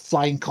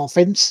 flying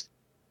coffins.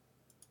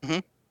 Mm-hmm.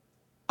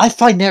 I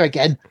find there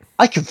again,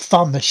 I can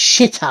farm the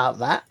shit out of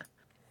that.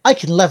 I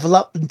can level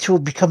up until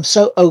it becomes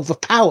so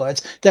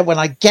overpowered that when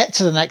I get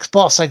to the next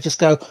boss, I just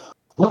go,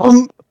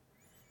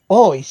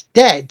 oh, he's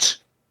dead.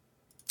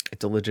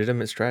 It's a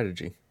legitimate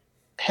strategy.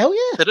 Hell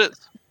yeah. It is.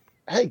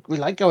 Hey, we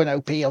like going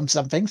OP on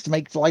some things to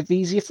make life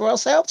easier for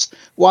ourselves.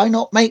 Why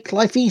not make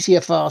life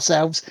easier for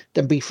ourselves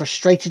than be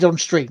frustrated on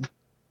stream?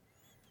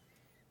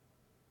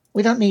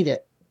 We don't need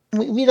it.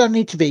 We don't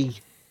need to be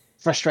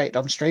frustrated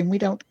on stream. We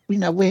don't.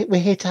 We're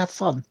here to have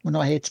fun. We're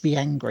not here to be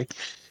angry.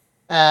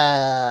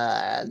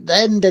 I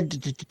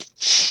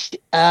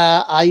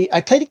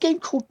played a game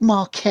called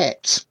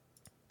Marquette,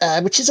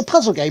 which is a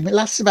puzzle game. It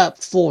lasts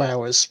about 4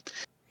 hours,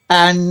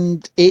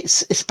 and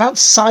it's about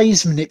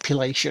size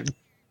manipulation.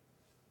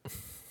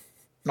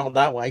 Not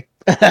that way.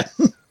 But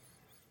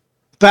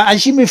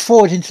as you move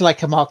forward into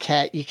like a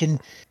marquette, you can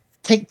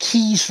take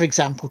keys, for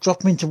example, drop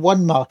them into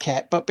one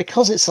marquette, but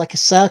because it's like a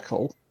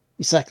circle,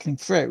 you're circling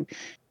through,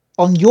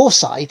 on your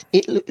side,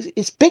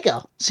 it's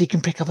bigger, so you can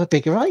pick up a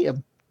bigger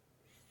item.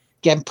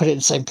 Again, put it in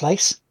the same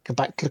place, go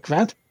back, look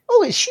around.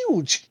 Oh, it's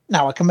huge.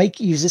 Now I can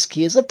use this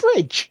key as a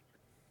bridge.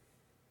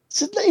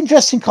 It's an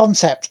interesting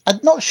concept. I'm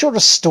not sure the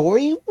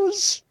story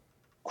was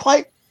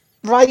quite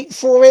right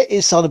for it.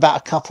 It's on about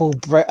a couple,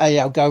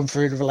 going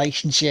through the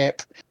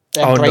relationship,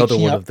 then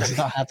breaking up, and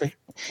not happy.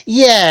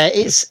 Yeah,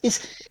 it's.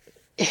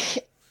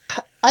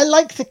 I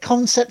like the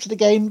concept of the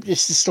game.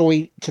 Just the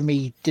story to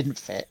me didn't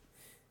fit.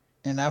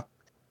 You know,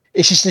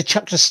 it's just to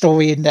chuck the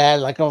story in there,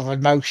 like of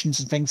emotions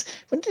and things,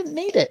 but didn't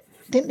need it.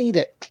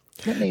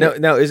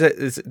 Now, is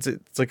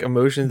it's like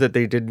emotions that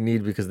they didn't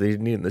need because they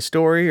didn't need in the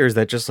story, or is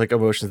that just like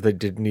emotions they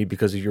didn't need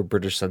because of your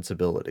British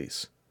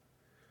sensibilities?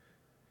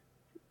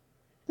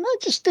 No, I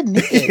just didn't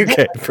need it.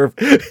 Okay,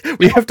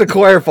 we have to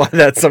clarify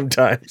that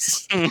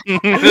sometimes.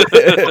 It's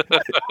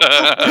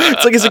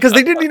like, is it because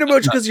they didn't need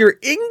emotion because you're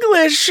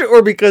English,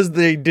 or because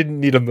they didn't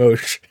need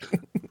emotion?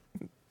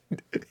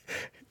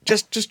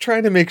 just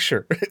trying to make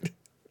sure.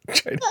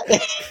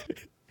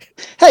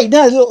 Hey,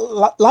 no,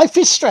 look, Life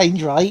is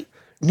Strange, right?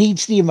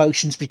 Needs the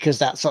emotions because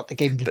that's what the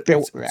game is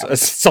built around.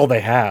 That's all they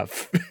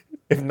have.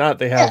 If not,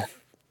 they have. Yeah.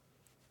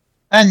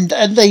 And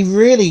they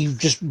really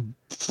just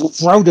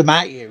throw them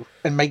at you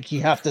and make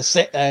you have to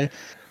sit there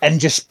and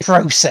just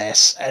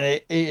process.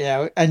 And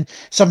and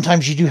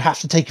sometimes you do have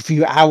to take a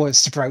few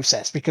hours to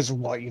process because of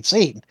what you've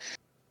seen.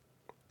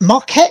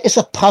 Marquette is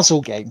a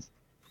puzzle game.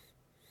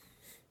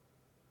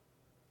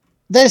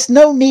 There's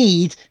no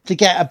need to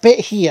get a bit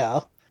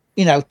here,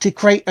 to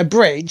create a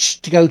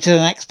bridge to go to the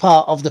next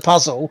part of the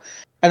puzzle.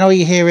 And all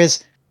you hear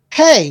is,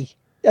 "Hey,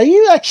 are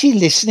you actually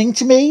listening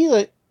to me?"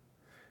 Like,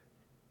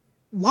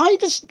 why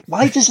does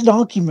an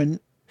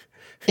argument,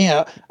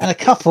 and a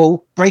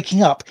couple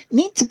breaking up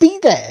need to be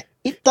there?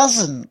 It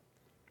doesn't.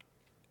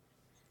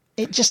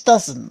 It just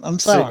doesn't. I'm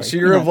sorry. So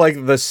you're of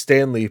like the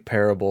Stanley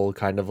Parable,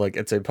 kind of like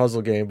it's a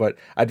puzzle game, but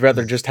I'd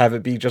rather just have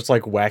it be just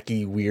like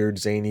wacky, weird,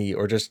 zany,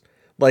 or just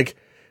like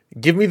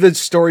give me the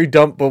story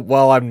dump, but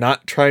while I'm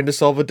not trying to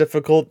solve a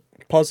difficult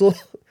puzzle.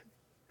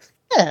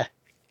 Yeah.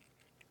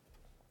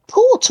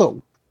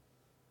 Portal.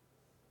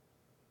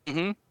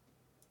 Mm-hmm.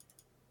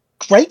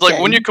 Great Like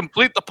game. when you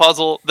complete the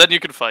puzzle, then you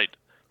can fight.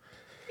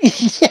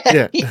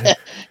 Yeah.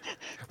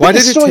 Why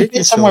did it take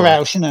you somewhere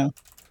so long? else?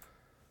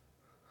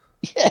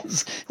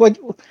 Yes. Why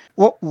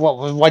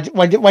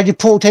did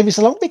Portal take me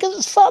so long? Because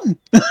it's fun.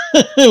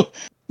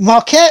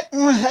 Marquette,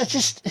 I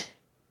just.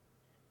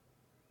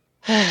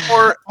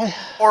 or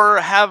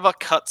have a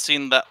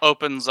cutscene that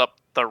opens up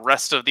the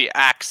rest of the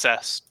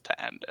access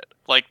to end it.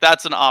 Like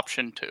that's an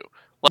option too.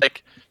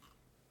 Like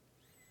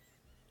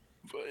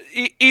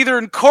either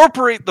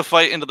incorporate the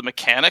fight into the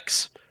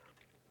mechanics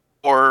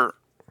or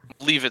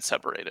leave it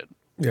separated.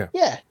 Yeah.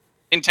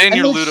 Maintain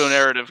your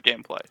ludonarrative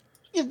gameplay.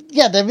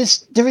 Yeah, there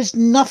is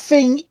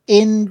nothing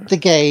in the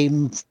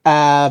game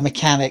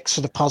mechanics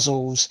for the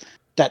puzzles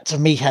that to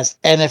me has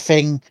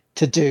anything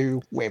to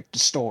do with the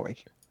story.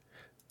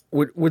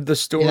 Would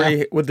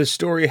the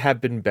story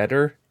have been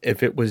better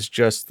if it was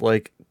just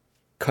like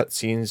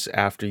cutscenes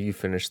after you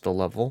finish the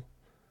level?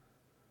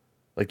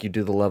 Like you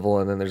do the level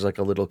and then there's like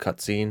a little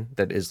cutscene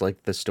that is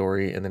like the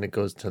story and then it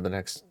goes to the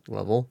next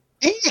level?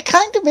 It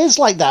kind of is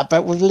like that,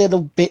 but with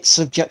little bits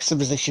of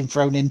juxtaposition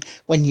thrown in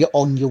when you're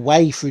on your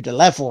way through the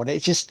level, and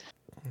it's just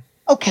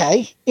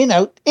okay.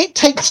 It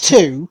takes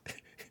two.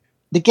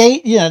 The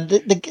game,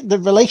 the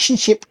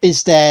relationship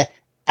is there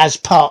as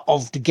part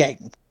of the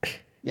game.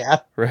 Yeah,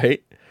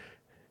 right.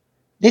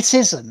 This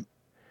isn't.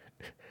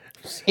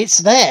 It's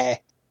there.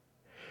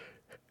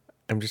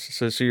 I'm just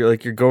so you're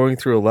going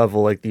through a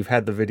level, like you've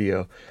had the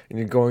video and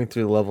you're going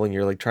through the level and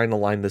you're like trying to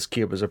line this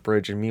key up as a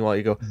bridge, and meanwhile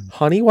you go,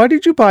 "Honey, why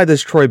did you buy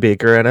this Troy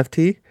Baker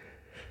NFT?"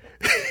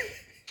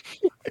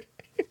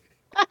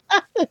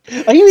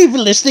 Are you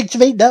even listening to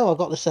me? No, I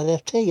got this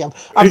NFT.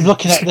 I'm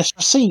looking at this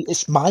receipt.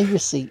 It's my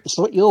receipt. It's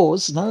not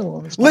yours.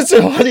 No.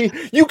 Listen, honey,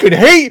 you can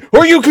hate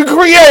or you can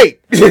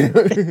create.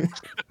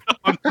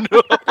 Oh,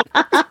 no.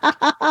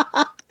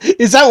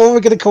 Is that what we're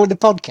going to call the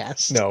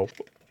podcast? No.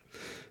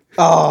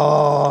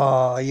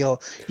 Oh,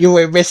 you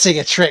were missing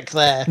a trick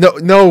there.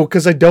 No,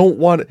 because I don't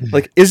want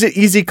like. Is it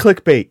easy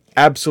clickbait?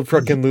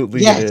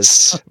 Absolutely,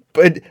 yes.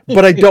 It is.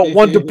 But I don't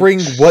want to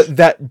bring what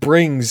that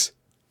brings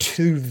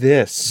to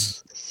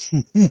this.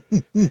 Do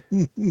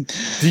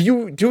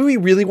we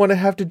really want to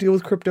have to deal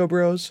with Crypto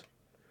Bros?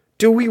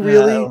 Do we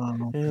really? I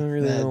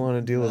don't want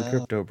to deal with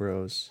Crypto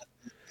Bros.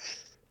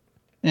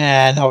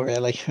 Yeah, not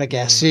really. I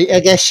guess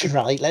you're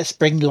right. Let's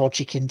bring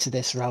logic into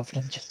this rather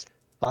than just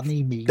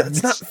funny memes.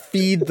 Let's not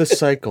feed the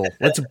cycle.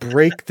 Let's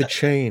break the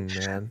chain,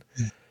 man.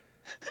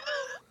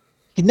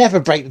 You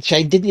never break the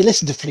chain. Didn't you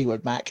listen to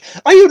Fleetwood Mac?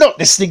 Are you not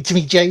listening to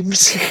me,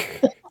 James?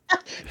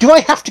 Do I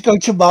have to go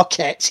to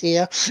Marquette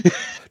here?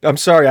 I'm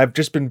sorry. I've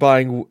just been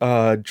buying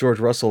George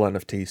Russell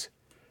NFTs.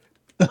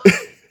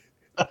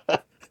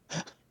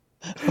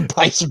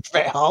 Buy some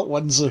Bret Hart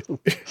ones.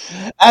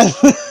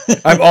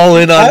 I'm all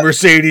in on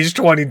Mercedes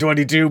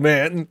 2022,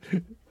 man.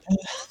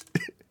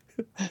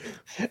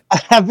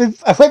 I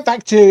went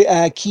back to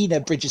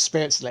Kena Bridge of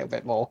Spirits a little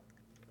bit more.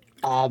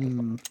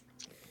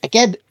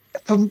 Again,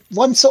 from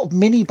one sort of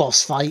mini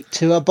boss fight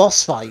to a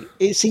boss fight.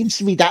 It seems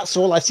to me that's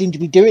all I seem to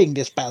be doing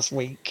this past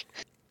week.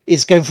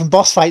 Is going from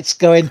boss fights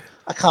going,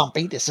 I can't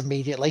beat this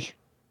immediately.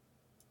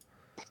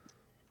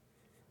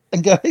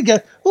 And go,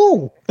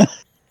 oh,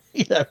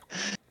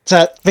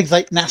 So things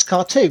like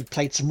NASCAR 2,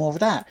 played some more of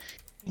that.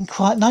 And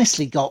quite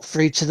nicely got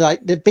through to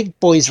the big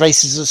boys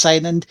races are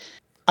saying, and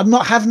I'm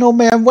not having all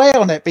my own way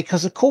on it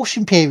because of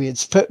caution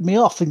periods put me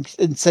off and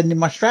sending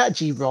my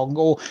strategy wrong,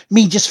 or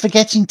me just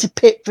forgetting to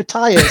pit for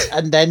tyres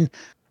and then,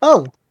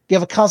 oh, the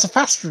other cars are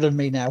faster than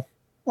me now.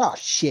 Well,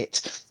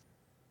 shit.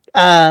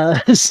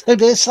 So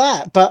there's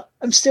that, but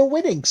I'm still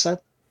winning, so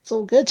it's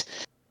all good.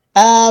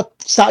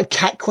 Started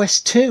Cat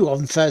Quest 2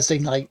 on Thursday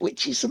night,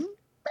 which is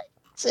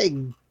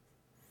amazing.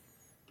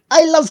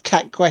 I love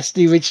Cat Quest,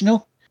 the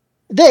original.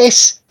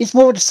 This is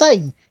more of the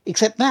same,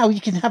 except now you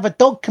can have a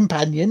dog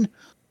companion,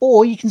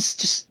 or you can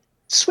just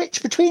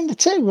switch between the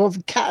two of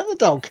the cat and the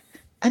dog.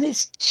 And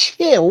it's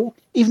chill,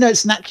 even though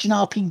it's an action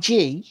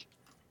RPG.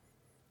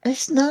 And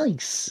it's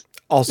nice.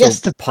 Also, yes,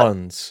 the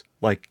puns.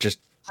 Like, just...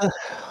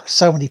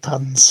 so many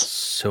puns.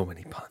 So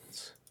many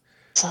puns.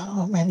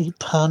 So many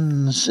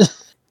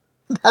puns.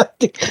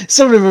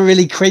 Some of them are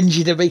really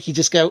cringy to make you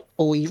just go,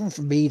 oh, even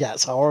for me,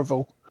 that's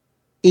horrible.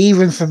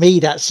 Even for me,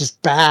 that's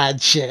just bad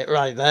shit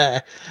right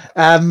there.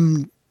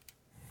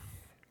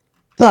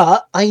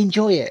 But I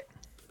enjoy it.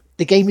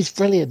 The game is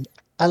brilliant.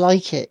 I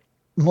like it.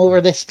 More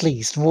of this,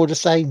 please. More of the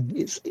same.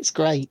 It's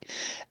great.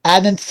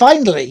 And then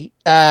finally,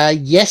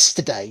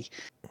 yesterday,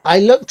 I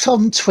looked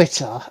on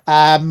Twitter.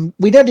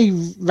 We know the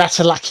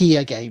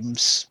Ratalakia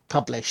games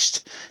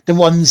published, the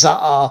ones that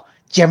are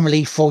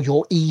generally for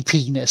your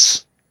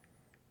EP-ness.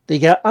 There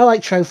you go. I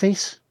like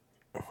trophies.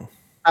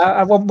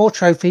 I want more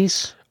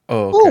trophies.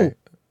 Oh, okay. Ooh.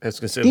 I was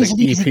going to say,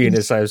 like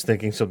EP-ness, I was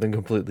thinking something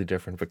completely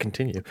different, but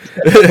continue.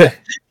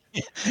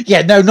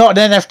 Yeah, no, not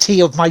an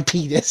NFT of my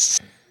penis.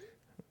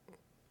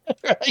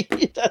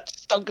 Right?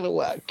 That's not going to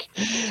work.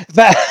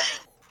 But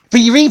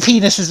your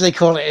EP-ness, as they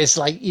call it, is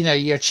like,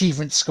 your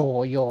achievement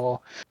score, your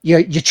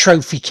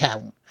trophy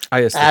count.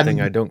 It's the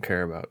thing I don't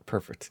care about.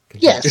 Perfect.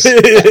 Yes.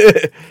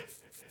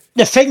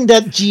 The thing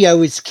that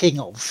Geo is king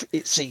of,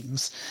 it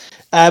seems.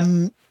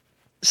 So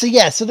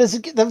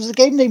there was a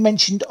game they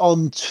mentioned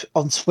on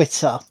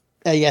Twitter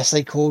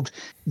yesterday called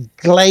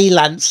Gley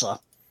Lancer,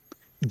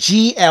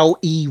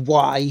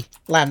 Gley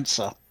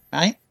Lancer,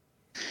 right?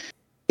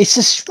 It's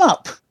a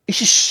shmup. It's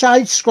a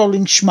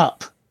side-scrolling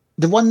shmup.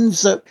 The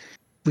ones that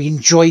we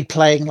enjoyed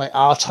playing, like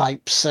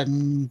R-Types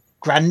and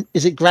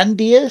is it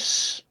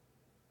Grandiose?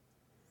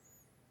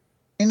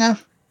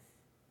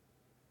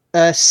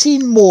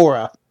 Scene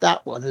Mora,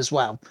 that one as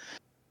well.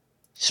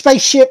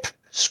 Spaceship,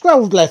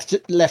 scrolled left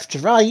to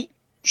right,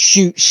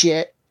 shoot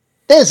shit.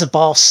 There's a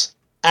boss.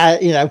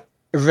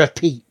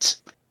 Repeat.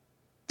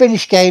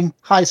 Finish game,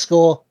 high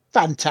score,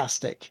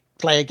 fantastic.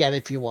 Play again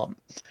if you want.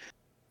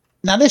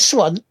 Now this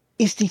one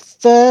is the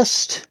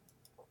first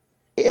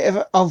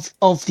of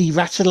the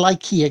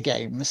Ratalakia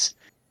games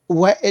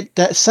where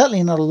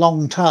certainly in a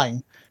long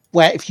time,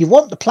 where if you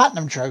want the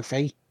platinum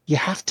trophy, you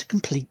have to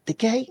complete the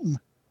game.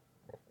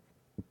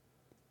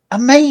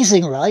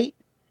 Amazing, right?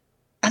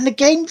 And the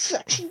game's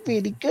actually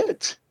really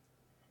good.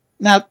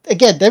 Now,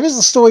 again, there is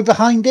a story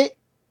behind it,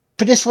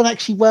 but this one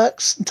actually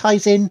works and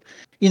ties in.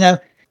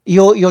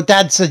 Your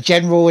dad's a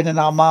general in an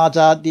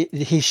armada.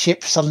 His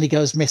ship suddenly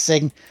goes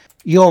missing.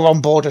 You're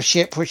on board a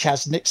ship which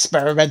has an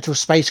experimental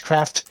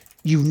spacecraft.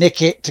 You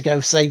nick it to go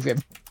save him.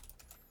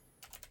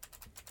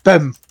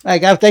 Boom. There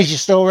you go. There's your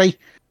story.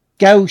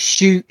 Go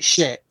shoot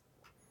shit.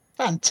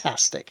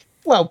 Fantastic.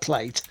 Well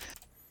played.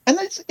 And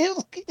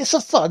it's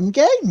a fun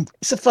game.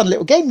 It's a fun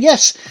little game.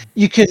 Yes,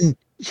 you can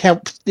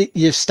help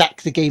you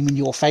stack the game in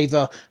your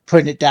favor,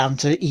 putting it down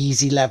to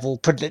easy level,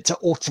 putting it to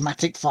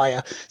automatic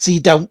fire, so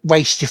you don't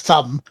waste your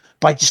thumb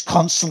by just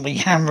constantly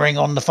hammering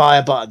on the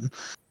fire button.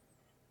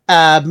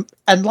 And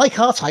like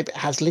R-Type, it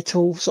has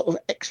little sort of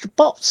extra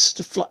bots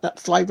that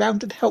fly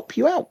around and help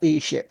you out with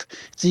your ship,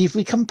 so you've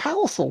become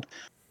powerful.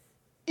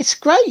 It's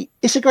great.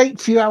 It's a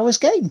great few hours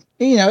game.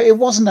 It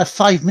wasn't a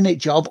 5-minute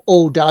job,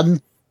 all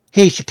done.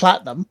 Here's your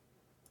platinum.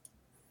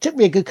 Took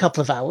me a good couple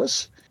of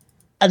hours.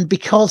 And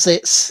because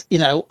it's,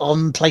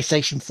 on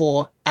PlayStation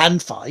 4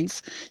 and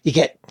 5,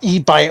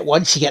 you buy it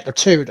once, you get the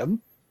two of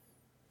them.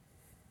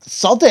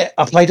 Sod it.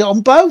 I played it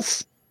on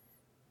both.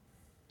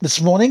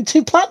 This morning,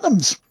 2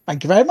 platinums.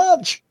 Thank you very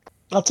much.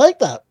 I'll take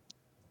that.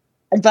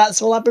 And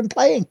that's all I've been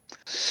playing.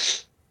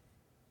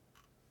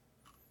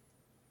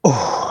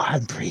 Oh,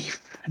 and breathe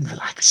and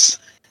relax.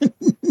 Do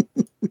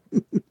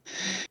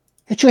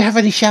we have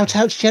any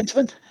shout-outs,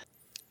 gentlemen?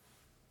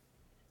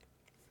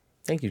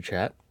 Thank you,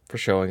 chat, for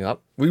showing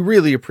up. We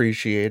really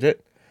appreciate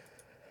it.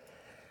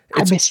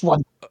 I missed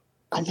one.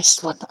 I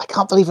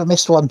can't believe I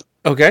missed one.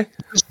 Okay.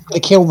 It's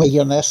going to kill me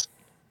on this.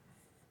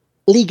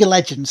 League of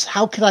Legends.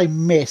 How could I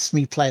miss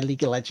me playing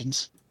League of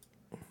Legends?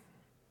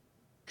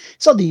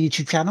 It's on the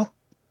YouTube channel.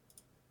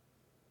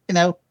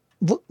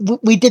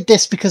 We did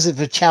this because of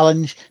a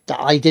challenge that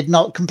I did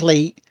not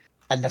complete,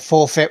 and the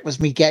forfeit was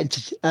me getting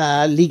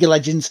to League of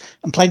Legends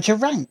and playing to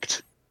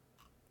ranked.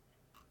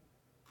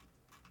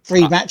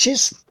 3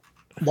 matches.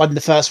 Won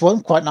the first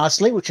one quite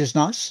nicely, which was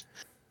nice.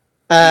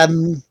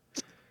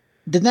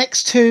 The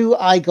next two,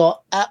 I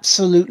got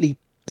absolutely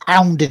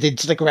pounded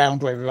into the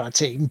ground with our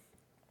team.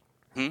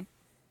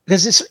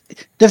 Because it's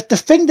the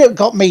thing that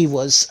got me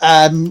was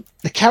the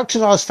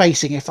characters I was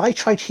facing. If I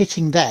tried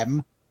hitting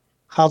them,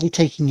 hardly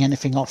taking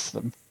anything off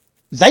them,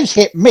 they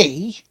hit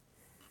me,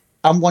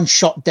 I'm one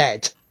shot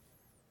dead.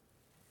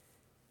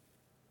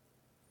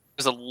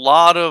 There's a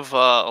lot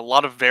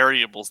of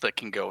variables that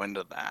can go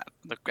into that.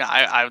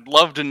 I would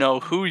love to know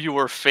who you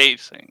were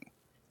facing.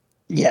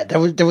 Yeah,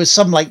 there was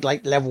some like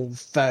level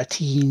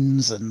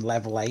 13s and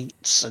level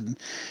 8s, and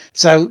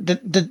so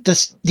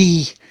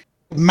the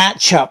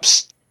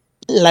matchups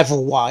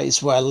level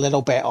wise were a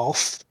little bit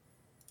off.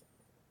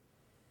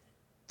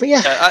 But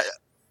yeah,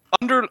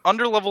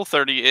 under level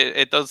 30,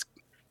 it is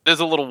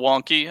a little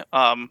wonky.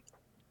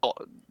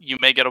 You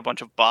may get a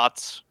bunch of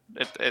bots.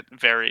 It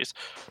varies.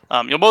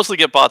 You'll mostly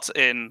get bots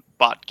in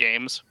bot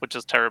games, which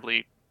is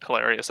terribly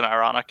hilarious and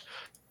ironic.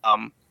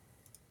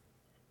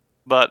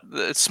 But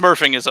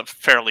smurfing is a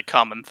fairly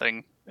common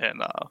thing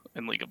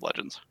in League of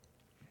Legends.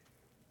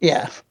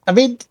 Yeah, I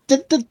mean,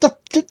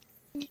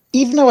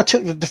 even though I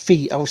took the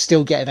defeat, I was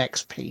still getting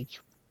XP,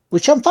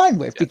 which I'm fine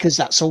with because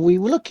that's all we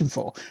were looking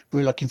for.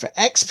 We were looking for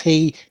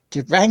XP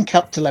to rank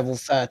up to level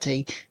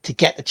 30 to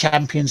get the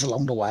champions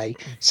along the way,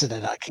 so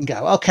that I can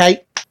go,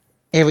 okay,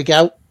 here we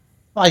go.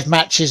 5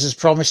 matches as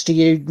promised to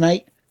you,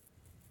 mate.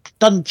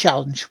 Done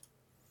challenge.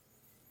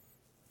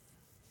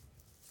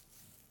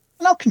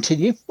 And I'll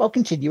continue.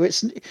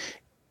 It's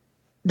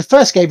the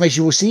first game, as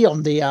you will see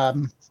on the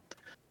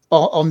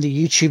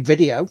YouTube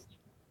video.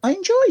 I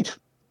enjoyed.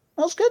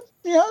 That was good.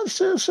 Yeah, it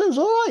was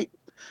all right.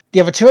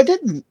 The other two, I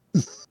didn't.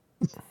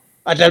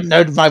 I don't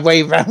know my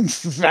way around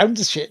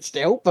the shit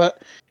still,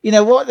 but you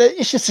know what?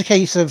 It's just a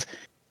case of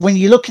when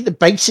you look at the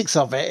basics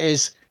of it,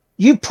 is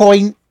you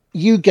point,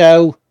 you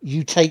go,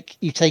 you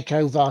take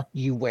over,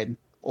 you win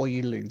or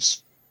you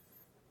lose.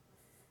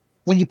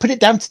 When you put it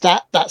down to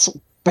that, that's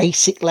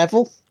basic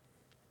level.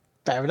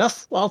 Fair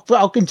enough.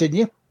 I'll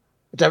continue.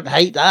 I don't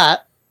hate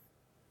that.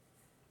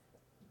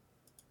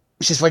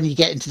 Which is when you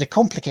get into the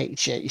complicated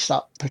shit, you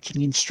start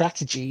putting in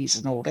strategies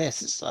and all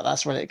this.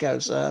 That's when it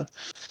goes. Don't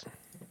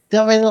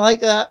really like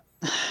that.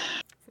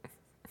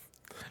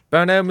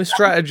 Burn out my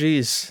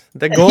strategies.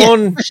 They're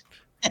gone.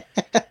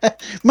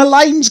 My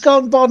line's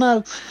gone,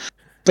 Bono.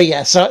 But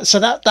yeah, so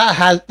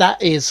that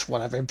is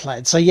what I've been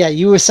playing. So yeah,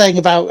 you were saying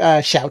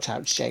about shout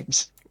outs,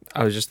 James.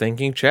 I was just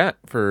thanking chat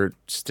for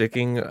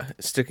sticking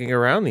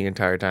around the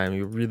entire time.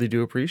 You really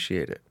do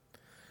appreciate it.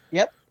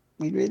 Yep,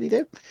 we really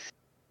do.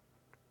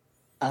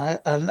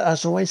 And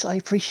as always, I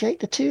appreciate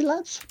the two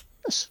lads.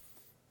 Yes.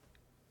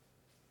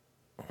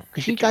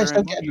 Because you guys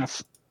don't get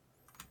enough.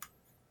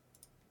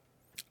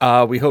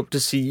 We hope to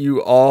see you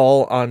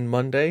all on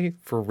Monday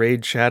for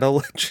Raid Shadow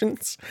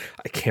Legends.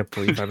 I can't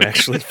believe I'm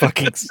actually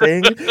fucking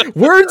saying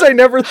words I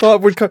never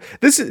thought would come.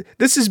 This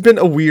has been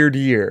a weird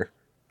year.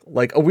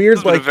 Like a weird,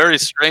 it's been a very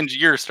strange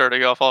year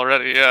starting off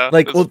already. Yeah,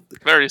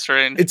 very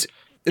strange. It's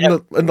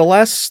in the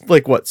last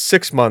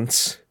 6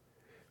 months,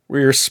 where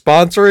you're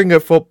sponsoring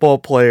a football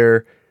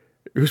player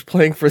who's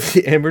playing for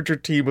the amateur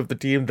team of the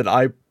team that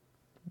I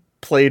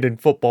played in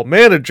Football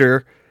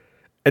Manager,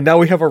 and now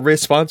we have a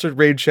sponsored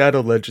Raid Shadow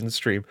Legends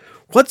stream.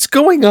 What's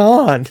going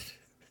on?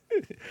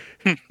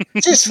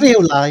 Just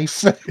real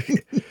life.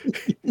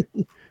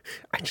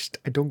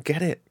 I don't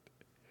get it.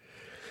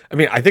 I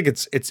mean, I think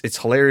it's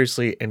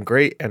hilariously and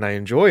great, and I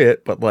enjoy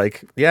it. But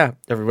yeah,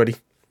 everybody,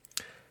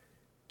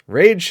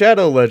 Raid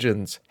Shadow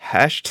Legends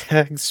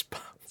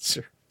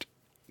 #sponsored.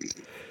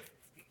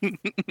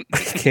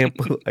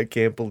 I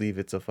can't believe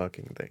it's a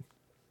fucking thing.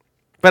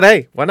 But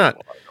hey, why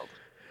not?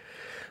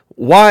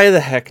 Why the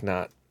heck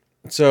not?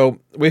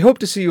 So we hope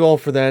to see you all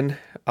for then.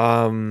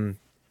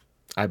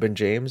 I've been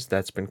James.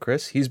 That's been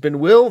Chris. He's been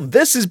Will.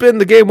 This has been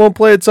the Game Won't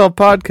Play Itself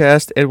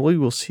podcast, and we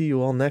will see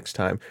you all next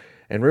time.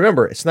 And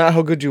remember, it's not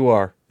how good you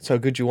are, it's how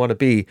good you want to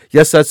be.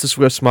 Yes, that's the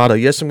Swift's motto.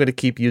 Yes, I'm going to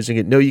keep using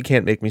it. No, you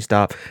can't make me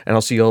stop. And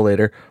I'll see you all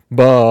later.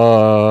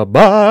 Bye-bye.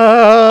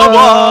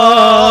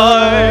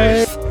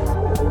 Bye-bye.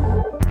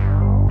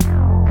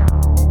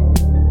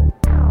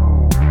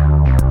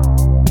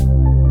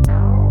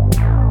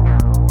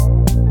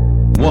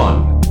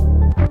 One,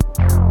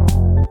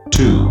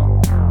 two,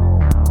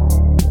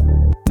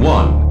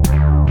 one,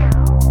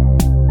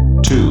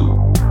 two,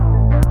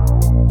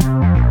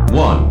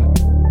 one,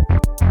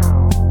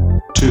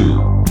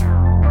 two,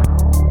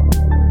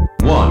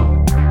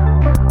 one,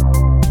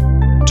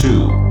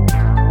 two,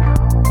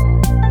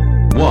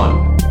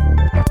 one,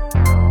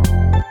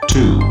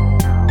 two,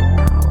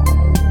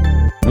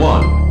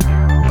 one,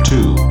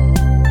 two,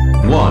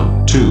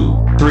 1,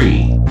 2,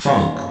 3,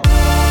 funk.